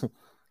 Apologize.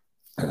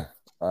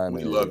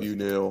 We love you,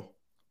 Neil.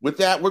 With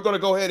that, we're going to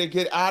go ahead and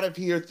get out of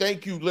here.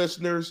 Thank you,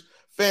 listeners.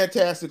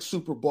 Fantastic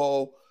Super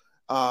Bowl.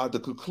 The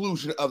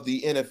conclusion of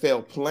the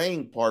NFL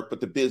playing part,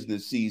 but the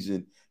business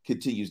season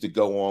continues to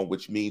go on,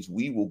 which means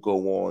we will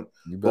go on.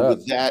 But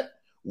with that,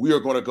 we are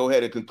going to go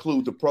ahead and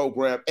conclude the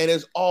program. And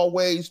as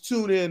always,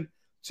 tune in,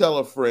 tell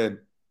a friend,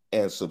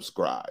 and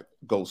subscribe.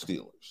 Go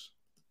Steelers.